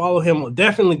and you follow him.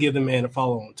 Definitely give the man a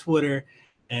follow on Twitter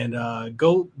and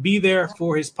go be there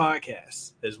for his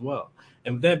podcast as well.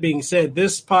 And with that being said,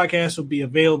 this podcast will be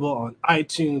available on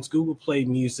iTunes, Google Play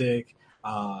Music,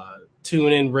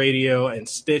 TuneIn Radio, and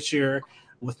Stitcher.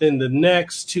 Within the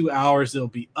next 2 hours, it'll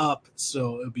be up,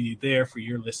 so it'll be there for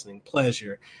your listening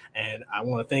pleasure. And I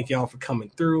want to thank y'all for coming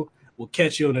through. We'll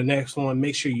catch you on the next one.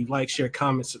 Make sure you like, share,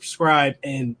 comment, subscribe,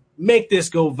 and make this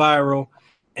go viral.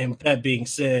 And with that being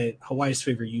said, Hawaii's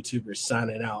favorite YouTuber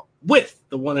signing out with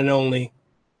the one and only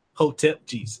Hotep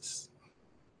Jesus.